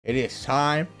It is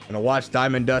time. I'm gonna watch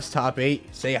Diamond Dust top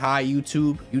 8. Say hi,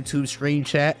 YouTube stream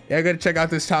chat. Yeah, gotta check out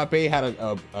this top 8. Had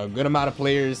a good amount of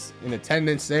players in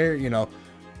attendance there. You know,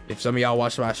 if some of y'all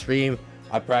watched my stream,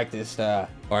 I practiced or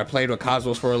I played with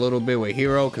Cosmos for a little bit with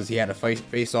Hero because he had a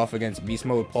face off against Beast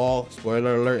Mode Paul.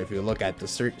 Spoiler alert, if you look at the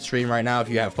stream right now, if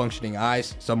you have functioning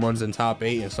eyes, someone's in top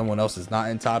 8 and someone else is not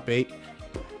in top 8.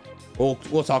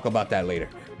 We'll talk about that later.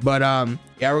 But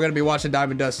yeah, we're gonna be watching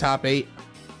Diamond Dust top 8.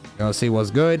 Gonna see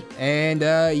what's good. And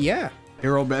yeah,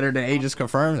 Hero better than Aegis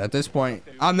confirmed. At this point,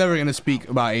 I'm never gonna speak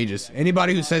about Aegis.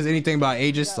 Anybody who says anything about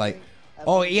Aegis, like,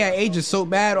 oh yeah, Aegis so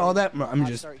bad, all that, I'm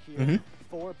just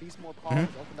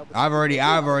I've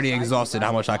already exhausted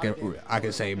how much I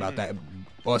can say about that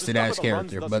busted ass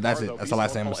character, but that's it. That's the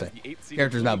last thing I'm gonna say.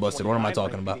 Character's not busted. What am I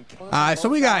talking about? So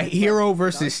we got Hero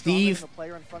versus Steve.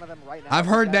 I've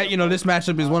heard that, you know, this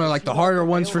matchup is one of like the harder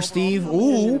ones for Steve.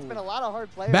 Ooh,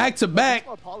 back to back.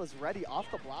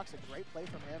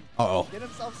 Uh-oh.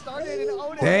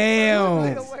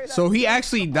 Damn. So he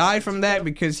actually died from that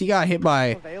because he got hit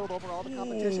by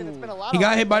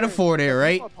the forward air,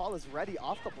 right?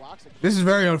 This is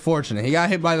very unfortunate. He got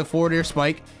hit by the forward air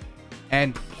spike.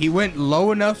 And he went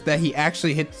low enough that he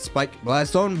actually hit the spike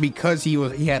blast zone because he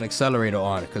had accelerator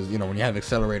on. Because, you know, when you have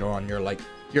accelerator on, you're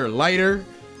lighter,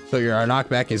 so your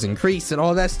knockback is increased and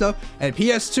all that stuff. And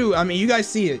PS2, I mean, you guys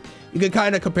see it. You can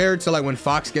kind of compare it to like when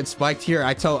Fox gets spiked here.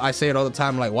 I say it all the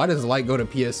time, like, why does light go to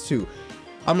PS2?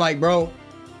 I'm like, bro.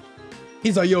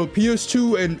 He's like, yo,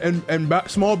 PS2 and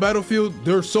small battlefield,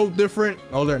 they're so different.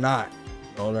 No, they're not.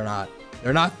 No, they're not.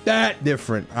 They're not that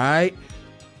different. All right.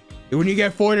 When you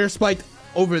get forward air spiked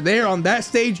over there on that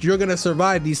stage, you're gonna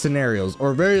survive these scenarios,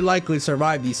 or very likely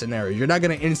survive these scenarios. You're not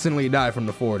gonna instantly die from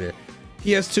the forward air.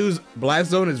 PS2's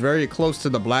blast zone is very close to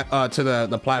the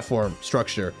the platform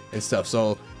structure and stuff,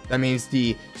 so that means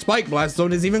the spike blast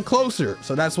zone is even closer.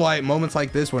 So that's why moments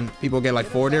like this, when people get like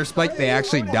forward air spike, they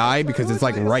actually die because it's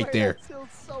like right there.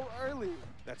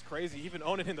 That's crazy. Even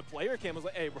Onin in the player cam was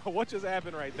like, hey, bro, what just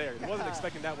happened right there? He wasn't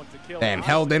expecting that one to kill. Damn,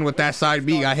 held in with that side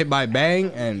B, got hit by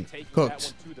Bang and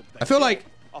cooked. I feel like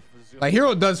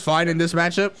Hero does fine in this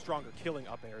matchup,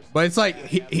 but it's like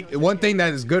one thing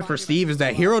that is good for Steve is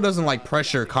that Hero doesn't like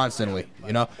pressure constantly,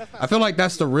 you know? I feel like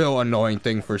that's the real annoying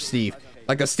thing for Steve.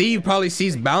 Like a Steve probably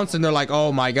sees bounce and they're like,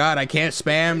 oh my god, I can't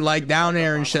spam like down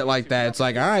air and shit like that. It's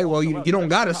like, all right, well, you don't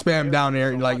gotta spam down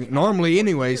air like normally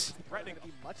anyways.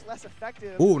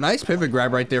 Ooh, nice pivot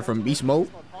grab right there from Beast Mode,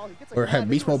 or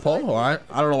Beast Mode Paul. All right,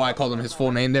 I don't know why I called him his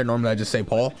full name there. Normally I just say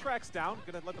Paul.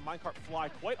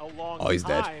 Oh, he's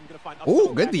dead.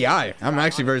 Ooh, good DI. I'm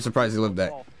actually very surprised he lived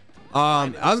that.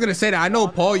 I was gonna say that I know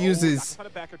Paul uses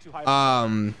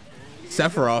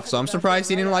Sephiroth, so I'm surprised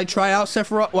he didn't like try out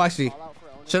Sephiroth. Well, actually,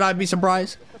 should I be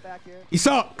surprised? He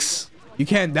sucks. You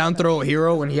can't down throw a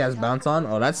hero when he has bounce on.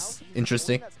 Oh, that's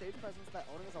interesting.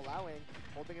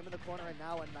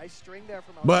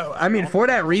 But I mean, for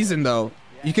that reason though,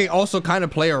 you can also kind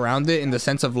of play around it in the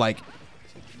sense of like,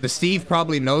 the Steve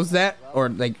probably knows that, or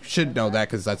like should know that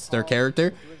because that's their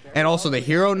character, and also the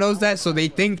hero knows that, so they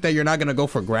think that you're not gonna go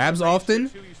for grabs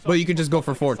often, but you can just go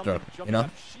for forward throw, you know,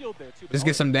 just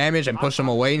get some damage and push them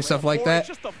away and stuff like that.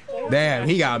 Damn,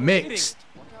 he got mixed.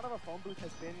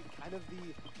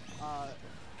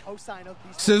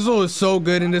 Sizzle is so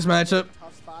good in this matchup.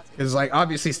 Because, like,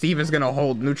 obviously Steve is going to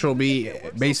hold neutral B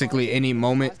basically any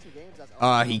moment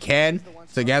he can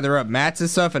to gather up mats and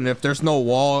stuff. And if there's no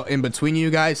wall in between you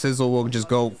guys, Sizzle will just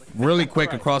go really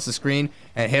quick across the screen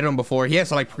and hit him before he has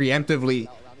to, like, preemptively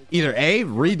either A,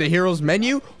 read the hero's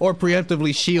menu, or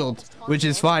preemptively shield, which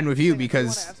is fine with you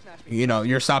because, you know,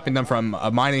 you're stopping them from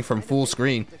mining from full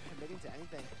screen.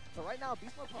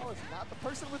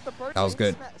 That was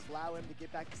good.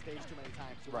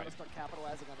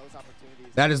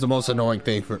 That is the most annoying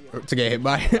thing to get hit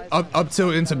by. up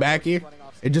tilt into back here.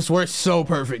 It just works so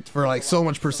perfect for like so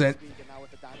much percent.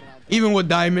 Even with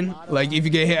Diamond, like if you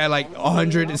get hit at like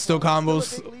 100, it's still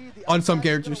combos on some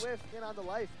characters.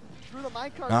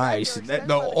 Nice.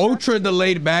 The ultra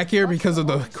delayed back here because of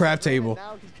the crab table.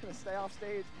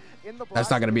 That's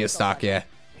not gonna be a stock, yeah.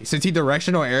 Since he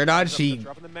directional air dodge, he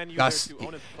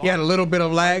had a little bit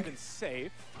of lag.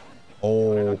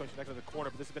 Oh,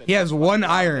 he has one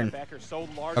iron.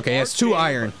 Okay, he has 2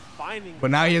 iron, but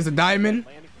now he has a diamond.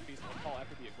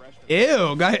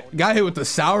 Ew, got hit with the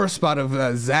sour spot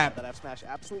of Zap.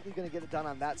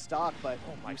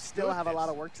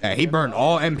 Yeah, he burned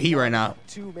all MP right now.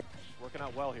 Working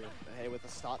out well here. Hey, with the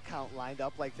stock count lined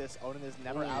up like this, Onin is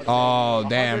never out. Oh,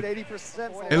 damn.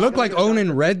 It looked like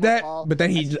Onin read that, but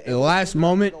then he, last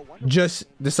moment, just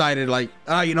decided like,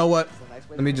 you know what?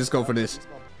 Let me just go for this.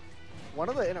 one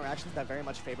of the interactions that very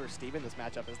much favors Steve in this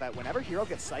matchup is that whenever Hero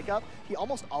gets psych up, he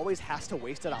almost always has to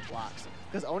waste it on blocks.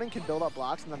 Because Onin can build up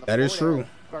blocks and then the that is true.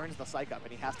 Burns the psych up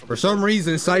and he has to. For some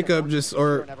reason, psych up just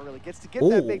or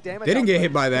didn't get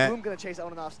hit by that. Boom gonna chase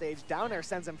Onin off stage. Down air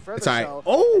sends him further. It's right. So,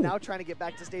 oh! Now trying to get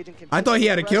back to stage and continue. I thought he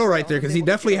had a kill right there because he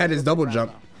definitely had his double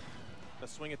jump. The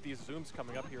swing at these zooms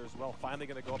coming up here as well. Finally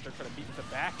gonna go up there trying to beat the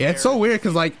back. Yeah, it's so weird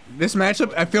because like this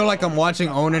matchup, I feel like I'm watching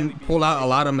Onin pull out a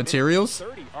lot of materials.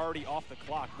 30 already off the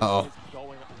clock. Uh-oh.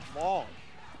 Going long.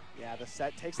 Yeah, the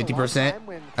set takes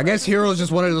 50%. I guess Hero is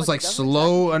just one of those like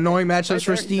slow, annoying matchups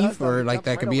for Steve, or like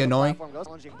that could be annoying.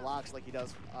 Blocks like he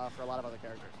does for a lot of other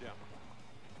characters.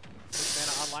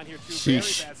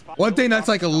 Sheesh. One thing that's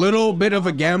like a little bit of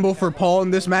a gamble for Paul in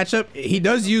this matchup, he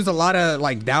does use a lot of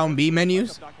like down B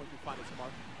menus.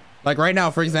 Like right now,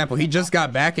 for example, he just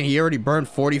got back and he already burned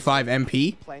 45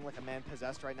 MP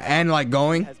and like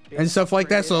going and stuff like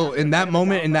that. So in that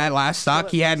moment, in that last stock,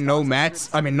 he had no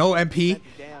mats, I mean no MP.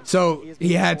 So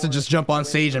he had to just jump on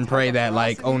stage and pray that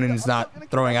like Onin's not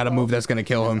throwing out a move that's gonna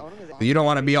kill him. You don't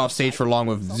want to be off stage for long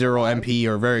with 0 MP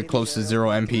or very close to 0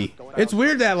 MP. It's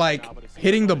weird that like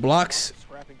hitting the blocks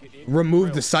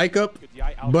remove the psych up,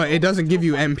 but it doesn't give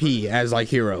you MP as like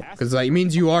Hero, because like it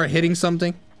means you are hitting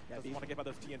something.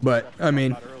 But I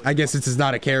mean, I guess this is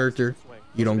not a character.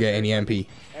 You don't get any MP.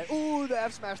 Ooh, the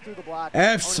F smash through the block.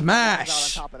 F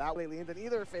smash. I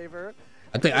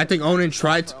think Onin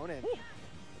tried to,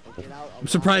 I'm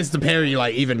surprised the parry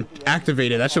like even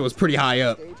activated. That shit was pretty high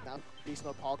up. Beast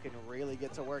Mode Paul can really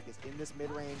get to work. Is in this mid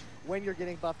range. When you're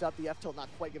getting buffed up, the F tilt not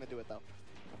quite gonna do it though.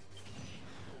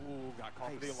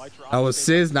 That was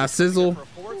Sizz, not Sizzle.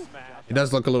 It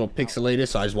does look a little pixelated,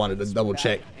 so I just wanted to double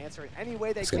check.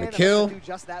 It's gonna kill.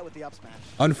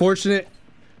 Unfortunate.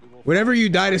 Whenever you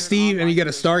die to Steve and you get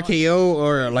a star KO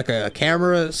or like a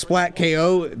camera splat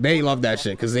KO, they love that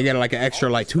shit because they get like an extra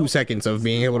like 2 seconds of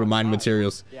being able to mine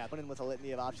materials.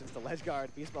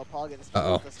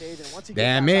 Uh-oh.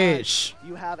 Damage.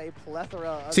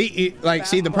 See,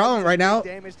 the problem right now.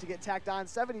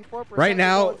 Right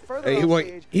now,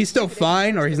 he's still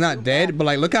fine or he's not dead, but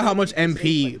like look at how much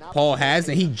MP Paul has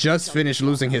and he just finished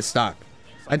losing his stock.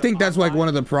 I think that's like one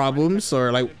of the problems,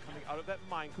 or like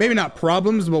maybe not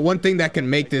problems, but one thing that can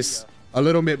make this a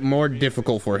little bit more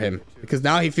difficult for him, because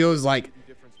now he feels like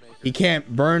he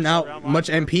can't burn out much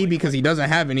MP because he doesn't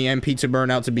have any MP to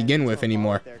burn out to begin with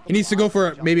anymore. He needs to go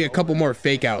for maybe a couple more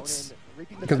fake outs,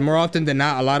 because more often than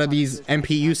not, a lot of these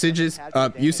MP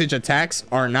usage attacks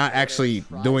are not actually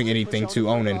doing anything to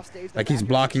Onin. Like he's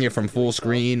blocking it from full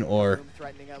screen, or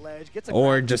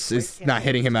just is not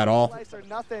hitting him at all.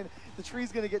 The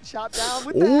tree's gonna get chopped down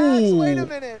with the axe. Wait a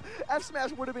minute. F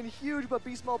smash would have been huge, but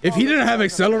Beast Mode. If he didn't have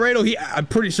Accelerator, I'm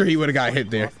pretty sure he would have got hit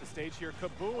there.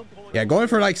 Yeah, going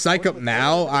for like psych up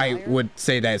now, I would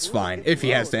say that's fine if he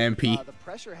has the MP. The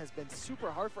pressure has been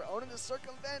super hard for Onin to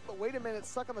circumvent, but wait a minute,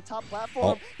 stuck on the top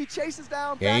platform. He chases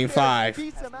down. Game 5.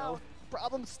 Beats him out.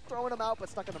 Problems throwing him out, but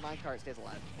stuck on the minecart, stays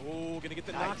alive. Oh, gonna get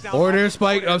the knockdown. Order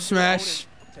spike up smash.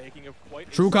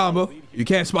 True combo. You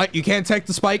can't spike. You can't take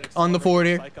the spike on the forward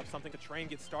air.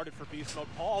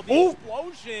 Oh!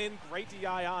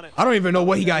 I don't even know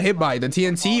what he got hit by. The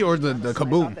TNT or the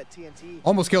kaboom.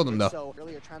 Almost killed him though.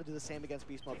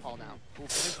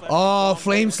 Oh,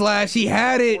 flame slash. He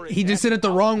had it. He just did it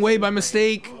the wrong way by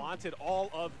mistake.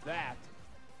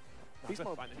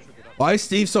 Why is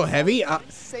Steve so heavy?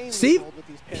 Steve?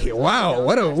 Wow,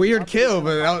 what a weird kill.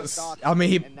 But that was, I mean,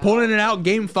 he pulling it out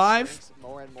game 5.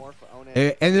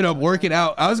 It ended up working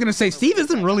out. I was gonna say Steve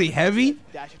isn't really heavy.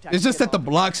 It's just that the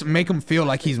blocks make him feel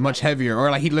like he's much heavier, or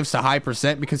like he lifts a high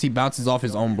percent because he bounces off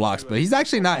his own blocks. But he's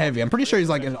actually not heavy. I'm pretty sure he's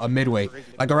like a midway,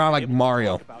 like around like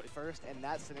Mario. First in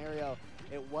that scenario,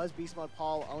 it was Beast Mode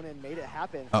Paul. Onin made it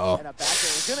happen. Uh-oh. And a back air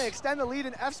is gonna extend the lead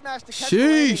in F smash to catch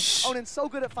Sheesh. the Onin's so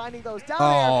good at finding those down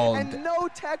air, and no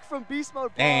tech from Beast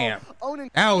Mode Paul. Damn. Onin.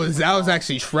 That was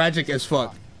actually tragic as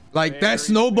fuck. Like that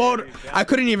snowballed. I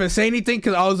couldn't even say anything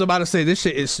because I was about to say this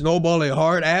shit is snowballing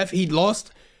hard. He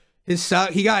lost his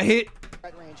stock. He got hit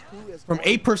from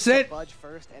 8%.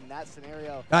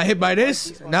 Got hit by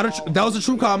this. Now that was a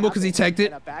true combo because he teched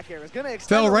it.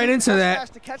 Fell right into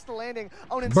that.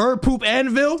 Bird poop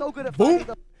anvil. Boom.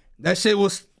 That shit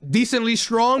was decently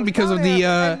strong because of the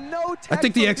I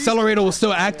think the accelerator was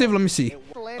still active. Let me see.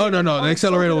 Oh no, the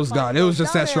accelerator was gone. It was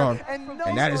just that strong.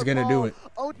 And that is gonna do it.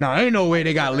 Nah, ain't no way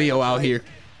they got Leo out here.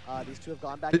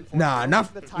 Nah,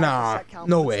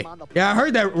 no way. Yeah, I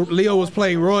heard that Leo was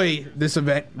playing Roy this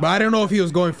event, but I don't know if he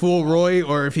was going full Roy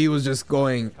or if he was just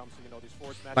going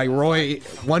like Roy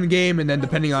one game and then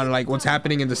depending on like what's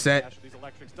happening in the set.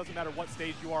 Doesn't matter what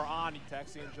stage you are on,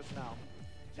 just now.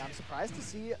 I'm surprised to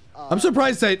see. I'm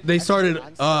surprised that they started.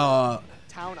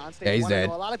 Town on stage. Yeah, he's dead.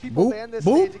 A lot of people banned this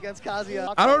stage against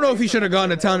Kazuya. I don't know if he should have gone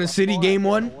to Town and City game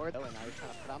 1.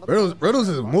 Riddles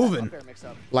is moving.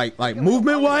 Like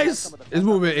movement wise, his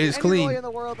movement is clean. I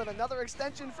don't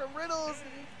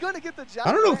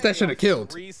know if that should have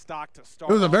killed. It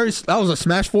was that was a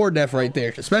smash 4 death right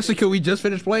there. Especially because we just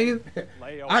finished playing.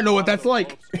 I know what that's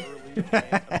like.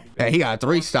 Yeah, he got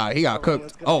 3 stock. He got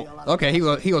cooked. Oh, okay. He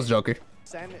goes Joker.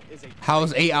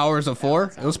 How's 8 hours of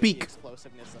 4? It'll speak.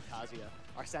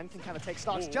 Sen can kind of take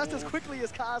stocks just as quickly as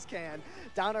Kaz can.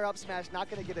 Downer up smash, not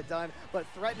going to get it done, but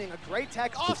threatening a great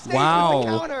tech off stage with the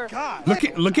counter. God.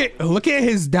 Look at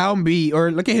his down B, or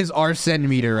look at his R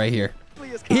centimeter right here.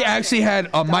 He actually had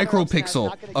a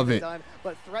micropixel of it.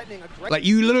 Like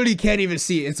you literally can't even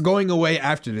see it. It's going away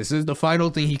after this. This is the final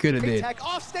thing he could have did.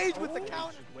 Off stage with the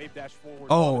counter.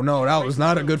 Oh no, that was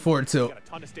not a good forward tilt.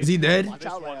 Is he dead?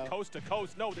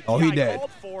 Oh, he dead.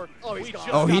 Oh,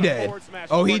 he dead.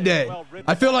 Oh, he dead.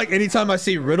 I feel like anytime I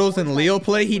see Riddles and Leo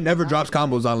play, he never drops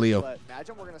combos on Leo.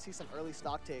 Imagine we're gonna see some early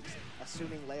stock takes,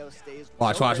 assuming Leo stays.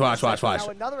 Watch. Now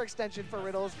another extension for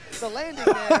Riddles, the landing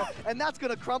there, and that's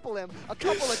gonna crumple him. A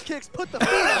couple of kicks, put the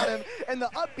feet on him, and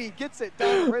the up B gets it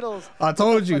down. Riddles. I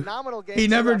told you, he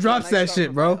never drops that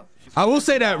shit, bro. I will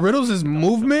say that Riddles'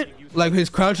 movement, like his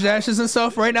crouch dashes and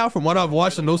stuff right now, from what I've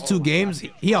watched in those 2 games,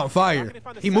 he on fire.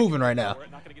 He moving right now.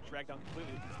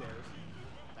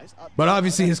 But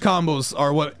obviously his combos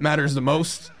are what matters the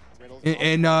most.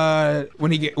 And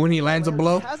when he lands a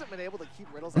blow,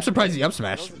 I'm surprised he up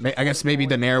smash. I guess maybe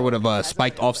the Nair would have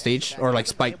spiked off stage, or like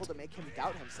spiked.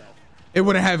 It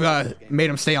wouldn't have made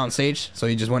him stay on stage, so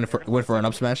he just went for an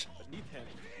up smash.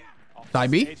 Side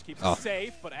B? Oh.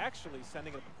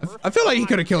 I feel like he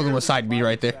could have killed him with side B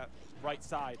right there.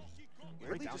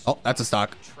 Oh, that's a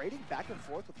stock.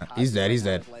 He's dead. He's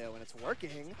dead.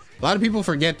 A lot of people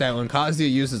forget that when Kazuya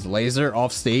uses laser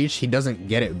off stage, he doesn't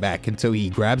get it back until he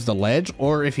grabs the ledge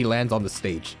or if he lands on the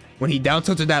stage. When he down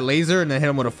tilted that laser and then hit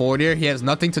him with a forward air, he has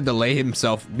nothing to delay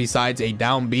himself besides a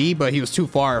down B, but he was too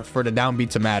far for the down B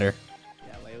to matter.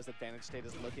 Yeah, Leo's advantage state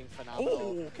is looking phenomenal.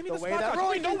 Oh, the way that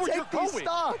Roy can take these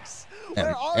stocks.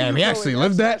 Damn, he actually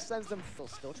lived that.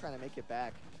 Still trying to make it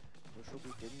back.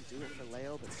 Didn't do it for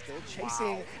Leo, but still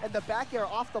chasing, and the back air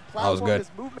off the platform. That was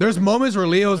good. There's moments where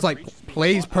Leo's like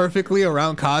plays perfectly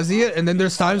around Kazuya, and then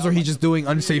there's times where he's just doing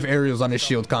unsafe aerials on his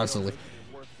shield constantly,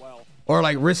 or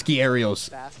like risky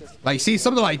aerials. Like, see,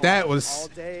 something like that was.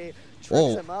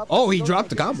 Oh, he dropped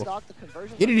the combo.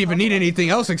 He didn't even need anything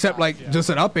else except like just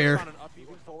an up air.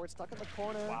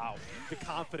 Wow, the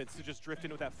confidence to just drift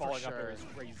into that falling up air is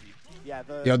crazy.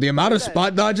 Yo, the amount of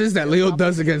spot dodges that Leo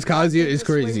does against Kazuya is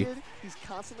crazy. He's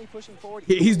constantly pushing forward.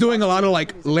 He's doing a lot of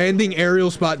like landing aerial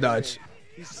spot dodge.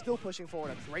 He's still pushing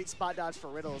forward. A great spot dodge for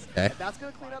Riddles. Okay. That's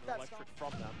gonna clean up that stock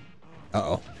from them.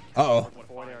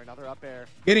 Another up air.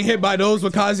 Getting hit by those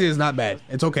with Kazuya is not bad.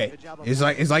 It's okay. It's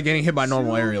like getting hit by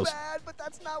normal aerials. Bad, but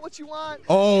that's not what you want.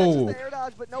 Oh. Air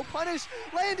dodge, but no punish.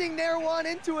 Landing Nair 1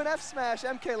 into an F smash.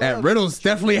 MK. And Riddles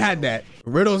definitely had that.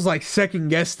 Riddles like second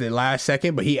guessed it last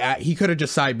second, but he could have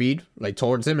just side B'd like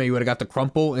towards him, and he would have got the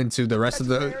crumple into the rest of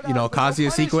the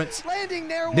Kazuya sequence.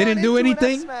 Didn't do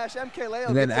anything,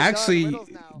 and then actually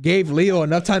gave Leo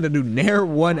enough time to do Nair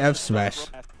 1 F smash.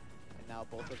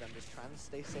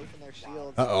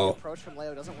 Approach from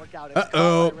Leo doesn't work out.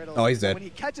 Oh, he's dead. When he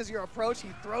catches your approach, he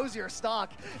throws your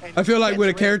stock. I feel like with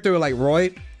a character like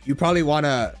Roy, you probably want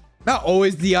to not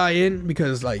always DI in,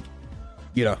 because like,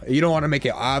 you know, you don't want to make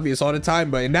it obvious all the time.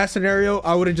 But in that scenario,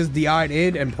 I would have just DI'd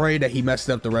in and prayed that he messed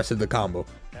up the rest of the combo,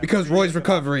 because Roy's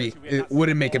recovery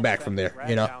wouldn't make it back from there,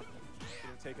 you know.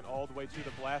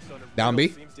 Down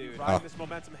B. This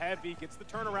momentum heavy, gets the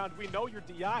turnaround. We know your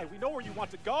DI. We know where you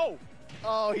want to go.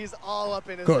 Oh, he's all up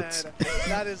in his head.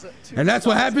 That is and that's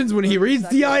what happens when he reads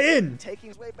DI in. Taking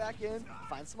his way back in,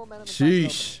 find some momentum.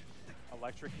 Sheesh.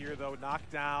 Electric here though,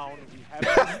 knocked down. We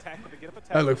have to get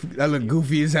up that look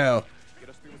goofy as hell.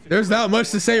 There's not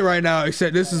much to say right now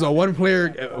except this is a one player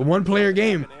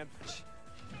game.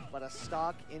 But a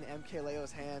stock in MK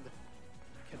Leo's hand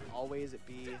can always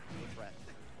be a threat.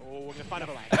 Oh, we're gonna find a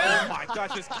oh my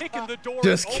gosh, just kicking the door.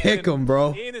 Just kick him,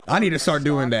 bro. I need to start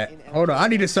doing that. Hold on, I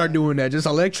need to start doing that. Just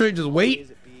electric, just wait.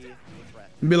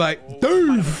 And be like,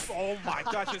 doof. Oh my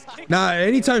gosh, just kick. Nah,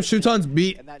 anytime Shutons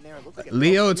beat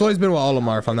Leo, it's always been with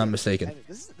Olimar, if I'm not mistaken.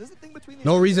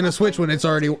 No reason to switch when it's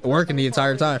already working the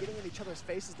entire time.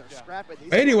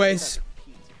 Anyways.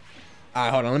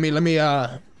 Alright, hold on.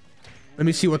 Let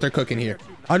me see what they're cooking here.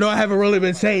 I know I haven't really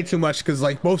been saying too much because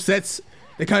like both sets,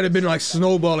 they kind of been like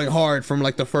snowballing hard from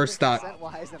like the first stock.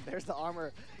 There's the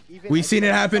armor. We seen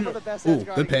it happen. Ooh,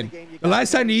 good pin. The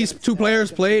last time these two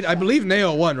players played, I believe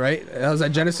Nairo won, right? That was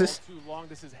at Genesis.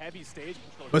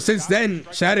 But since then,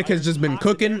 Shattuck has just been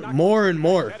cooking more and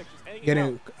more,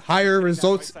 getting higher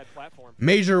results.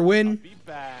 Major win.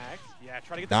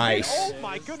 Nice. Oh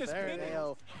my goodness.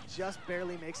 Nairo just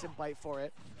barely makes him bite for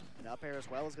it. Up air as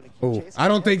well is going to Oh, I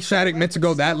don't think Shattuck meant to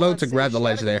go that low to grab the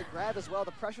ledge there.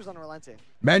 The pressure's unrelenting.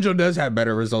 Banjo does have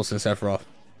better results than Sephiroth.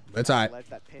 That's alright.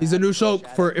 He's a new Shulk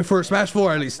for Smash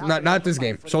 4 at least. Not this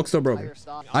game. Shulk's still broken.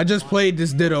 I just played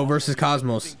this Ditto versus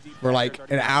Cosmos for like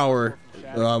an hour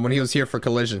when he was here for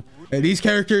Collision. And these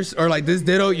characters are like this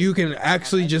Ditto. You can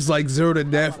actually just like 0 to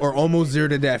death or almost 0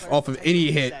 to death off of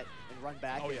any hit.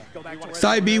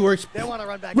 Side B works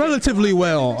relatively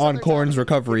well on Corrin's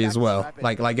recovery as well.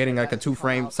 Like getting like a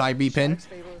 2-frame side B pin.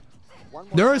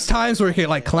 There is times where it can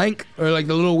like clank, or like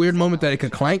the little weird moment that it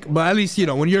could clank, but at least, you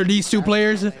know, when you're these two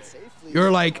players,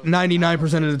 you're like 99%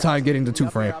 of the time getting the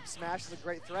 2-frame.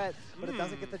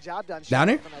 Down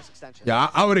here? Yeah,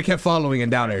 I would have kept following it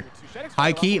down there.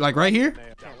 High key, like right here.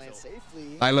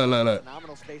 Like look.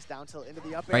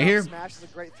 Right here.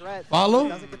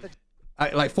 Follow.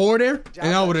 Like forward air,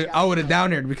 and I would have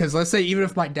down aired, because let's say even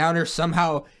if my down air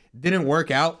somehow didn't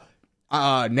work out,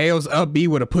 Nail's up B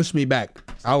would have pushed me back.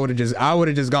 I would have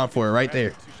just gone for it right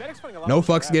there. No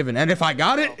fucks given. And if I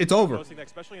got it, it's over.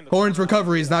 Corrin's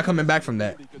recovery is not coming back from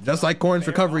that. Just like Corrin's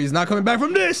recovery is not coming back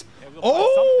from this.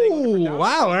 Oh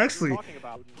wow, actually.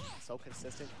 So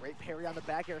consistent, great parry on the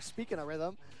back air. Speaking of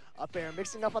rhythm. Up air,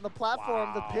 mixing up on the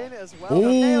platform, the pin as well.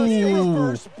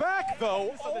 Ooh,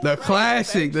 the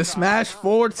classic, the Smash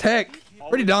 4 tech.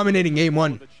 Pretty dominating game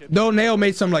 1. Though Nail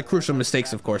made some like crucial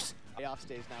mistakes, of course.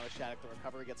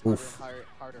 Oof.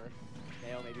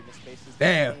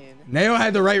 Damn, Nail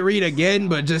had the right read again,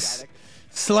 but just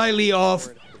slightly off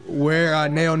where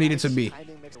Nail needed to be.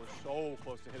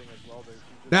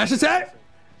 Dash attack.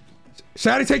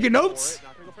 Shattuck taking notes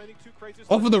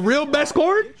off of the real best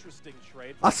chord.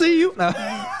 I see you. Dash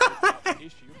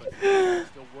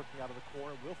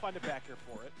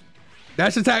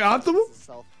attack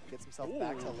optimal.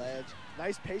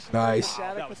 Nice.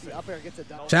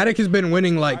 Shattuck has been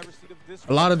winning like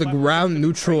a lot of the ground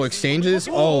neutral exchanges.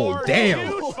 Oh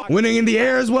damn, winning in the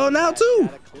air as well now too.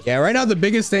 Yeah, right now the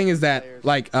biggest thing is that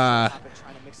like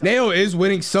Nail is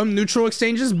winning some neutral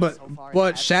exchanges,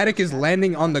 but Shattuck is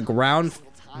landing on the ground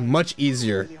much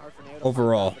easier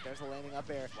overall.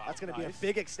 That's going to be a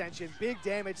big extension, big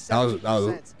damage.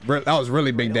 That was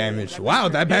really big damage. Wow,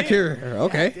 that back here.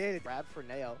 Okay.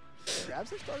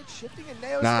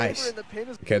 Nice.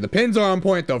 Okay, the pins are on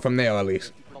point though from Nail at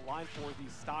least.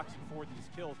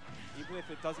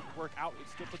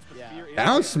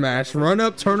 Down smash, run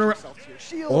up, turn around.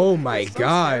 Oh my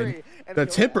god. The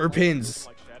tipper pins.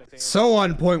 So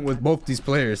on point with both these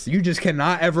players. You just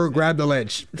cannot ever grab the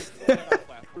ledge.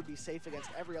 Would be safe against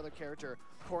every other character.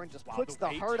 Corrin just puts the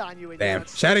hurt on you. Damn,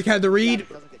 Shattuck had the read,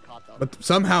 but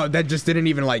somehow that just didn't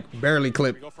even like barely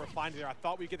clip.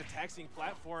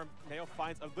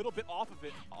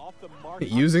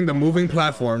 Using the moving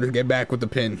platform to get back with the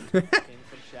pin.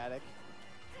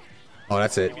 Oh,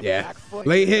 that's it. Yeah.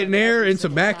 Late hit in air into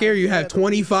back air. You have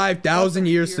 25,000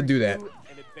 years to do that.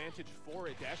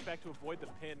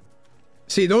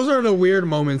 See, those are the weird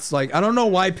moments. Like, I don't know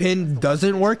why pin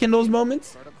doesn't work in those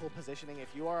moments. Positioning.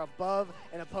 If you are above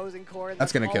an opposing core,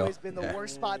 that's gonna kill. Been the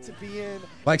worst spot to be in.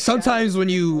 Like sometimes when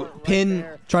you pin,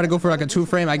 try to go for like a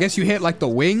 2-frame, I guess you hit like the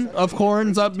wing of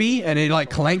Corrin's up B and it like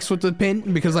clanks with the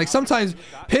pin, because like sometimes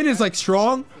pin is like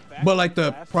strong, but like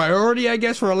the priority, I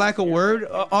guess, for a lack of word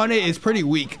on it is pretty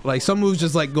weak. Like some moves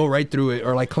just like go right through it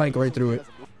or like clank right through it.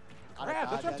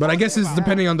 But I guess it's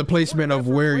depending on the placement of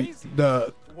where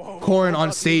the Corrin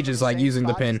on stage is like using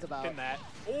the pin.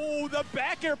 The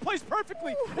back air plays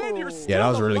perfectly. Yeah, that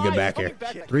was a really good back air.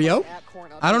 3-0?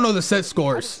 I don't know the set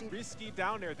scores. What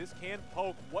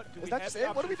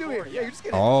do we do here?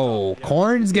 Oh,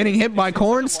 Corrin's getting hit by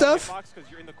Corrin stuff?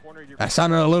 That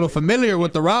sounded a little familiar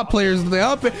with the Rob players. The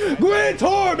up Grand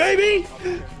Tour, baby!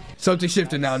 Something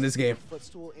shifted now in this game. The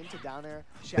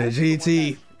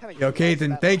GT. Yo,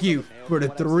 Kathan, thank you for the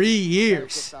 3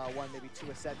 years.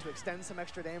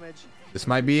 This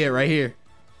might be it right here.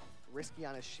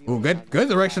 Ooh, good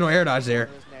directional air dodge there.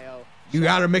 You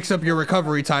gotta mix up your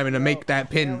recovery timing to make that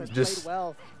pin just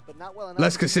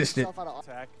less consistent.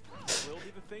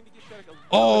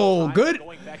 Oh, good.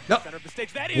 No.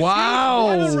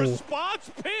 Wow.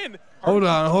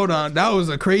 Hold on. That was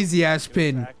a crazy ass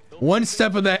pin. One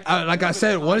step of that, like I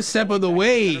said, one step of the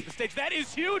way. That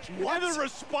is huge. And the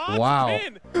response. Wow.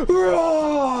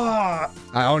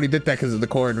 I only did that because of the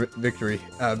core victory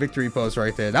post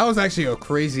right there. That was actually a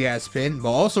crazy ass pin, but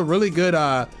also really good.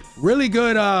 I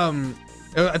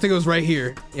think it was right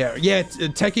here. Yeah,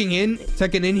 teching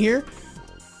in here.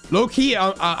 Low key,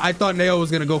 I thought Nairo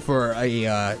was gonna go for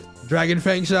a Dragon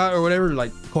Fang shot or whatever,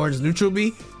 like Corn's neutral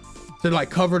B, to like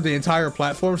cover the entire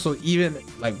platform. So even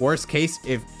like worst case,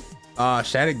 if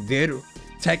Shattuck did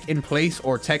tech in place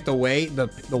or teched away, the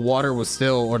water was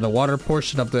still, or the water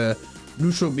portion of the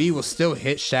neutral B will still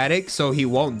hit Shattuck, so he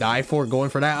won't die for going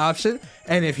for that option.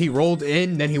 And if he rolled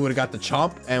in, then he would have got the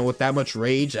chomp, and with that much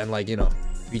rage and like, you know,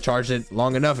 if he charged it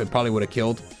long enough, it probably would have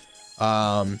killed,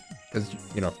 because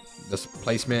you know, the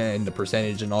placement and the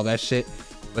percentage and all that shit.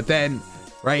 But then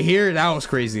right here, that was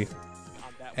crazy.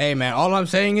 Hey man, all I'm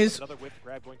saying is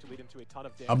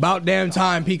about damn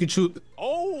time Pikachu.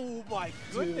 Oh my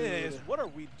goodness, what are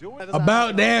we doing?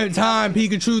 About damn time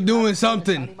Pikachu doing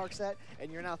something.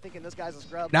 And you're now thinking this guy's a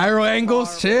scrub. Nairo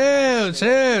angles, chill.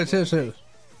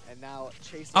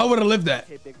 I would have lived that.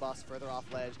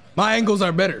 My angles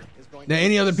are better than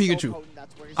any other Pikachu.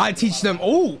 I teach them.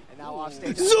 Oh,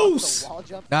 Zeus.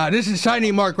 Nah, this is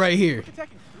shiny mark right here.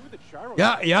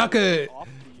 Y'all could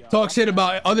talk shit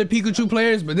about other Pikachu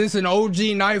players, but this is an OG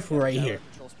Naifu right here.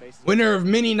 Winner of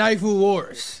many Naifu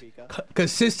wars.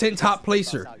 Consistent top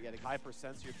placer.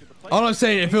 All I'm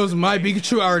saying, if it was my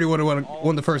Pikachu, I already would have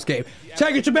won the first game.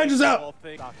 Check it, your benches out.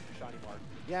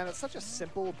 Yeah, and it's such a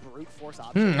simple brute force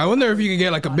option. I wonder if you can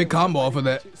get like a big combo off of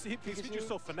that. Pikachu's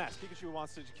so finesse. Pikachu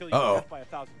wants to kill you by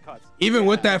 1,000 cuts. Even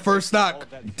with that first stock.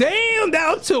 Damn,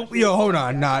 that up tilt. Yo, hold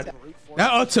on. Nah,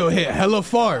 that up tilt hit hella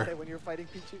far. When you're fighting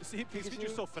Pikachu,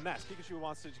 Pikachu's so finesse. Pikachu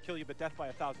wants to kill you, but death by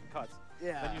 1,000 cuts.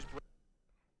 Yeah. Then you just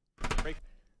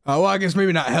well, I guess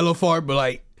maybe not hella far, but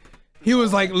like, he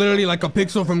was like literally like a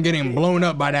pixel from getting blown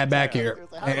up by that back air.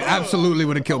 And absolutely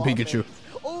would have killed Pikachu.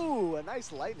 Oh, a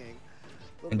nice lightning.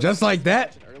 And just like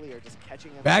that,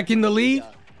 back in the lead.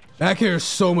 Back air is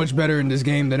so much better in this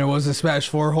game than it was in Smash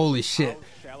 4. Holy shit.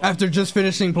 After just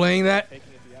finishing playing that,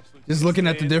 just looking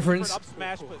at the difference,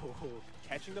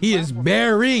 he is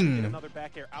bearing.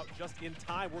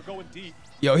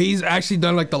 Yo, he's actually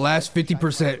done like the last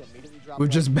 50% with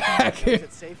just back air.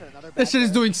 That shit is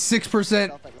doing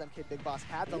 6%.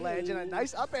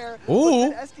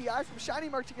 Ooh.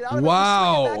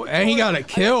 Wow, and he got a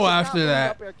kill after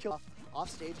that. Off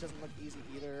stage doesn't look easy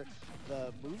either.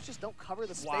 The moves just don't cover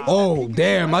the space. Oh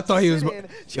damn, I thought he was.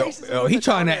 Yo, he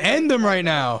trying to end him right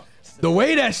now. The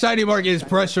way that shiny mark is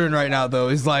pressuring right now though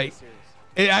is like,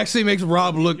 it actually makes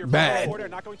Rob look bad.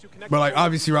 But like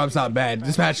obviously Rob's not bad.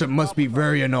 This matchup must be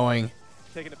very annoying.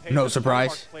 No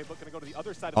surprise.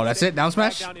 Oh, that's it? Down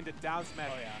smash?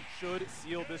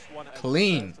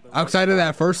 Clean. Outside of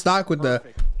that first stock with the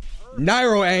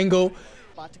Nairo angle.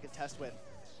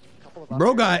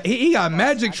 Bro he got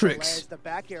magic tricks. The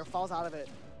back air falls out of it,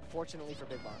 fortunately for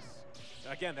Big Boss.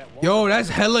 Yo, that's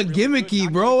hella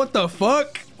gimmicky, bro. What the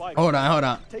fuck? Hold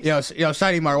on. Yo,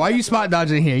 shiny mark, why you spot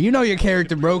dodging here? You know your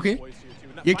character broken.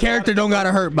 Your character don't got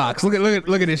a hurt box. Look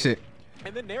at this shit.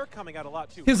 And then they're coming out a lot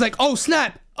too. He's like, oh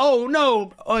snap. Oh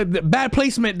no. Oh, bad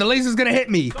placement. The laser's gonna hit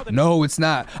me. No, it's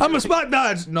not. I'm a spot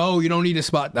dodge. No, you don't need a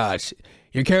spot dodge.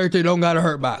 Your character don't got a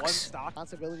hurt box.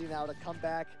 Responsibility now to come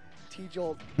back.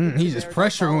 He's just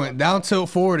pressuring down tilt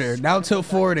forward there. Down tilt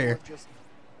forward there. Just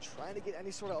trying to get any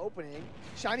sort of opening.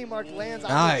 Shiny mark lands on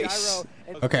nice.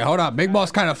 Okay, hold on. Big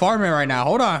Boss kind of farming right now.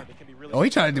 Hold on. Oh, he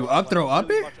trying to do up throw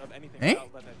up it? Eh?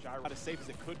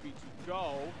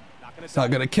 It's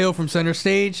not gonna kill from center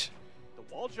stage. The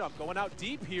wall jump going out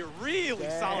deep here. Really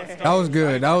solid stuff. That was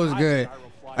good. That was good.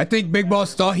 I think Big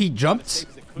Boss thought he jumped,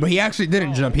 but he actually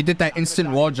didn't jump. He did that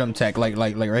instant wall jump tech, like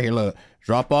right here. Look,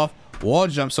 drop off. Wall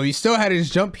jump, so he still had his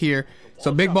jump here.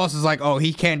 So Big Boss is like, oh,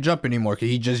 he can't jump anymore because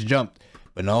he just jumped.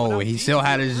 But no, he still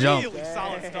had his jump.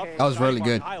 That was really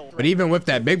good. But even with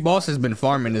that, Big Boss has been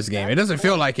farming this game. It doesn't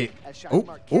feel like it. Oh,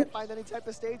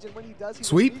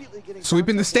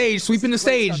 sweeping the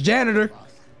stage, janitor.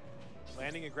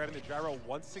 Landing and grabbing the gyro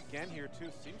once again here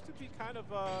too seems to be kind of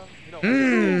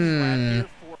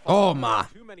oh my.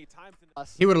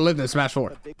 He would have lived in Smash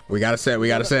 4. We got to set.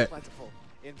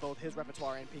 In both his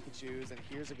repertoire and Pikachu's, and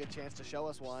here's a good chance to show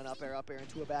us one. Up air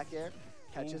into a back air.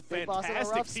 Catches Big Boss in a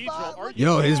rough spot.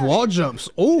 Yo, his wall jumps.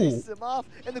 Oh.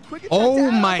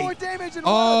 Oh my.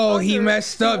 Oh, he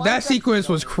messed up. That sequence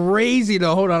was crazy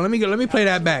though. Hold on, let me play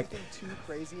that back.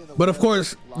 But of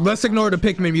course, let's ignore the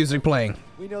Pikmin music playing.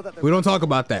 We don't talk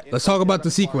about that. Let's talk about the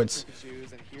sequence.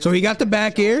 So he got the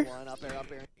back air.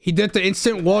 he did the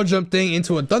instant wall jump thing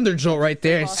into a thunder jolt right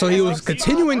there. So he was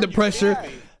continuing the pressure.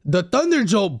 The thunder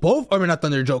jolt, not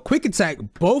thunder jolt, quick attack,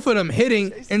 both of them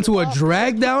hitting into a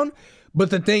drag down. But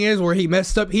the thing is, where he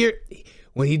messed up here,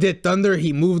 when he did thunder,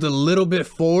 he moved a little bit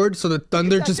forward, so the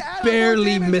thunder just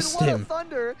barely missed him.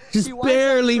 Just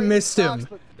barely missed him.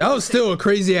 That was still a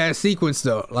crazy ass sequence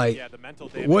though. Like,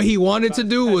 what he wanted to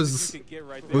do was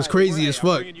crazy as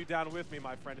fuck.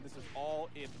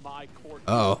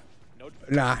 Uh-oh.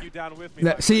 Nah.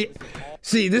 See,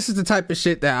 this is the type of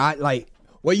shit that I like.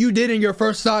 What you did in your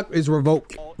first stock is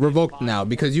revoked now,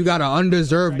 because you got an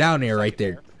undeserved down air right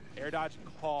there.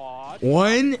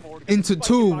 1 into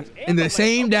 2 in the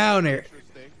same down air.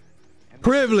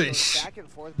 Privilege.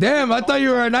 Damn, I thought you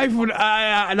were a knife.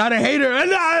 Not a hater.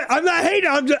 I'm not a hater.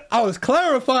 I was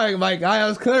clarifying, my guy. I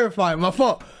was clarifying. My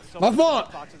fault. My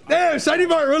fault. Damn, Shiny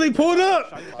Mart really pulled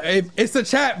up. Hey, it's the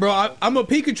chat, bro. I'm a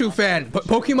Pikachu fan.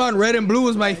 Pokemon Red and Blue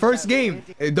was my first game.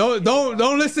 Hey, don't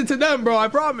listen to them, bro. I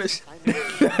promise.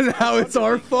 Now it's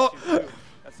our fault,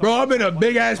 bro. I've been a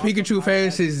big ass Pikachu fan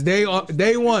since day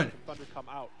one.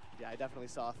 Yeah, I definitely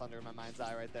saw thunder in my mind's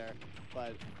eye right there,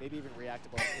 but maybe even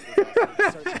reactable.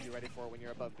 Search you ready for when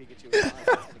you're above Pikachu.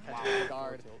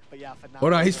 But yeah,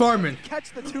 hold on, he's farming.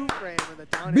 Catch the 2-frame and the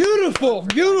down. Beautiful.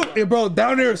 Yeah, bro,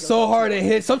 down air is so hard to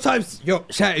hit. Sometimes, yo,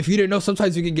 chat, if you didn't know,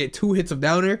 sometimes you can get 2 hits of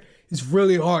down air. It's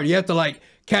really hard. You have to like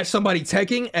catch somebody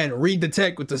teching and read the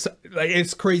tech with the like.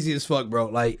 It's crazy as fuck, bro.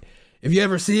 Like, if you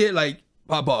ever see it, like,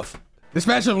 pop off. This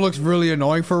matchup looks really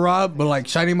annoying for Rob, but like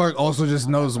Shiny Mark also just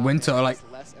knows when to like.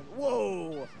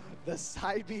 Whoa, the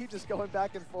side B just going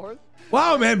back and forth.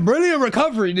 Wow, man, brilliant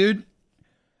recovery, dude.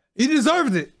 You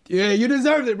deserved it. Yeah, you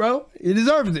deserved it, bro. You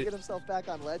deserved it. Get himself back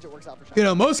on ledge. It works out for Shiny. You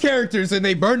know, most characters, and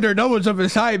they burn their double jump in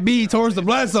side B towards the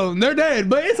blast zone, they're dead,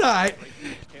 but it's alright.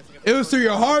 It was through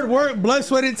your hard work, blood,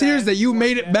 sweat, and tears that you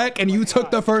made it back and you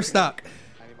took the first stock.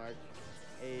 Shiny Mark,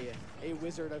 a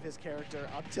wizard of his character,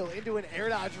 up till into an air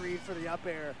dodge read for the up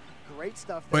air. Great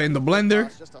stuff. But in the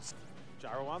blender.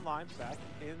 Gyro online, back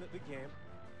in the game.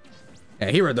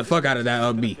 Yeah, he read the fuck out of that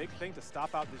up B. Big thing to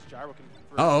stop out this gyro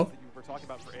uh-oh. That you were talking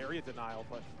about for area denial,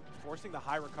 but forcing the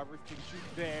high recovery Pikachu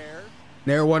there.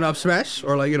 Nair 1 up smash,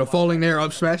 or like, you know, falling Nair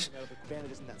up smash.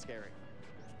 Bandit isn't that scary.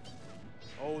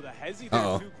 Oh, the hezzy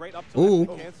there too. Great up to ooh.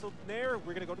 Canceled Nair.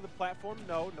 We're gonna go to the platform.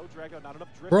 No drag out, not enough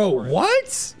drift. Bro,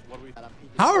 what?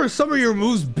 How are some of your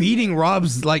moves beating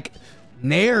Rob's like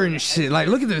Nair and shit? Like,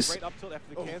 look at this. Right up till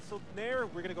after the canceled Nair,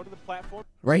 we're gonna go to the platform.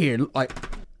 Right here, like.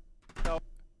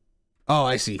 Oh,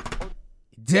 I see.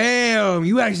 Damn,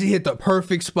 you actually hit the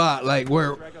perfect spot, like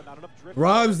where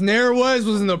Rob's Nair was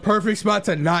in the perfect spot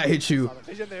to not hit you.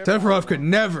 Sephiroth could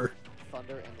never.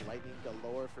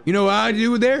 You know what I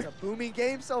do there? It's a booming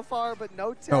game so far, but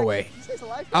no tech. No way.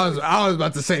 I was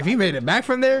about to say, if he made it back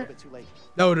from there,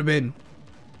 that would have been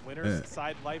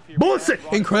bullshit.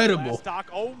 Incredible.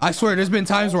 I swear, there's been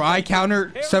times where I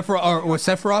counter Sephiroth, or with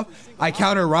Sephiroth, I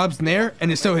counter Rob's Nair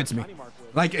and it still hits me.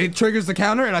 Like, it triggers the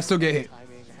counter and I still get hit.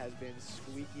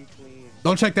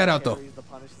 Don't check that out though.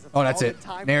 Oh, that's it.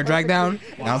 Nair drag down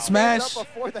smash.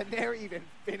 Before the Nair even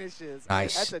finishes.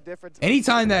 Nice. That's a difference.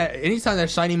 Anytime that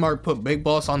Shiny Mark put Big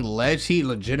Boss on the ledge, he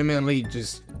legitimately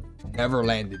just never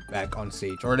landed back on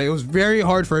stage. Or it was very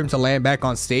hard for him to land back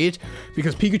on stage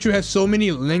because Pikachu has so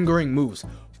many lingering moves.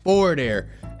 Forward air,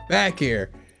 back air,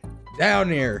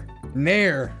 down air,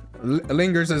 Nair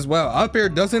lingers as well. Up air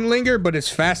doesn't linger, but it's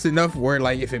fast enough where,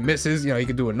 like, if it misses, you know, he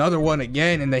can do another one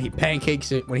again, and then he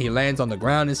pancakes it when he lands on the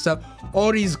ground and stuff.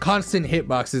 All these constant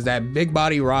hitboxes that big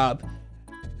body Rob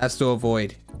has to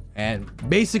avoid. And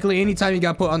basically, anytime he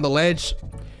got put on the ledge,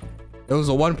 it was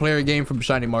a one-player game from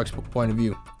Shiny Mark's point of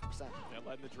view.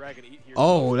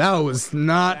 Oh, that was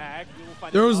not.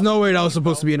 There was no way that was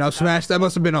supposed to be an up smash. That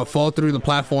must have been a fall through the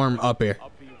platform up air.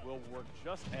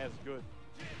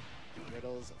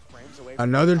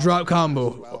 Another drop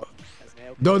combo.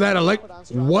 Though that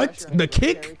what? The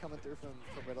kick?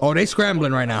 Oh, they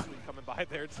scrambling right now.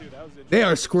 They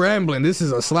are scrambling. This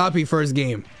is a sloppy first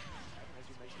game.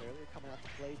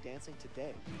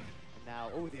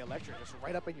 The electric just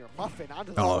right up in your muffin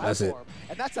onto the platform. That's it.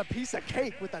 And that's a piece of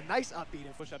cake with a nice upbeat.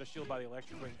 Push out a shield by the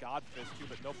electric and God Fist too,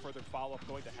 but no further follow-up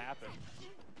going to happen.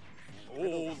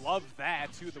 Oh, love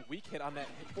that too. The weak hit on that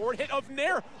forward hit of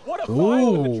Nair. What a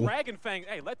file with the Dragon Fang.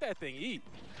 Hey, let that thing eat.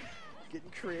 Getting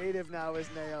creative now is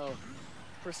Nayo.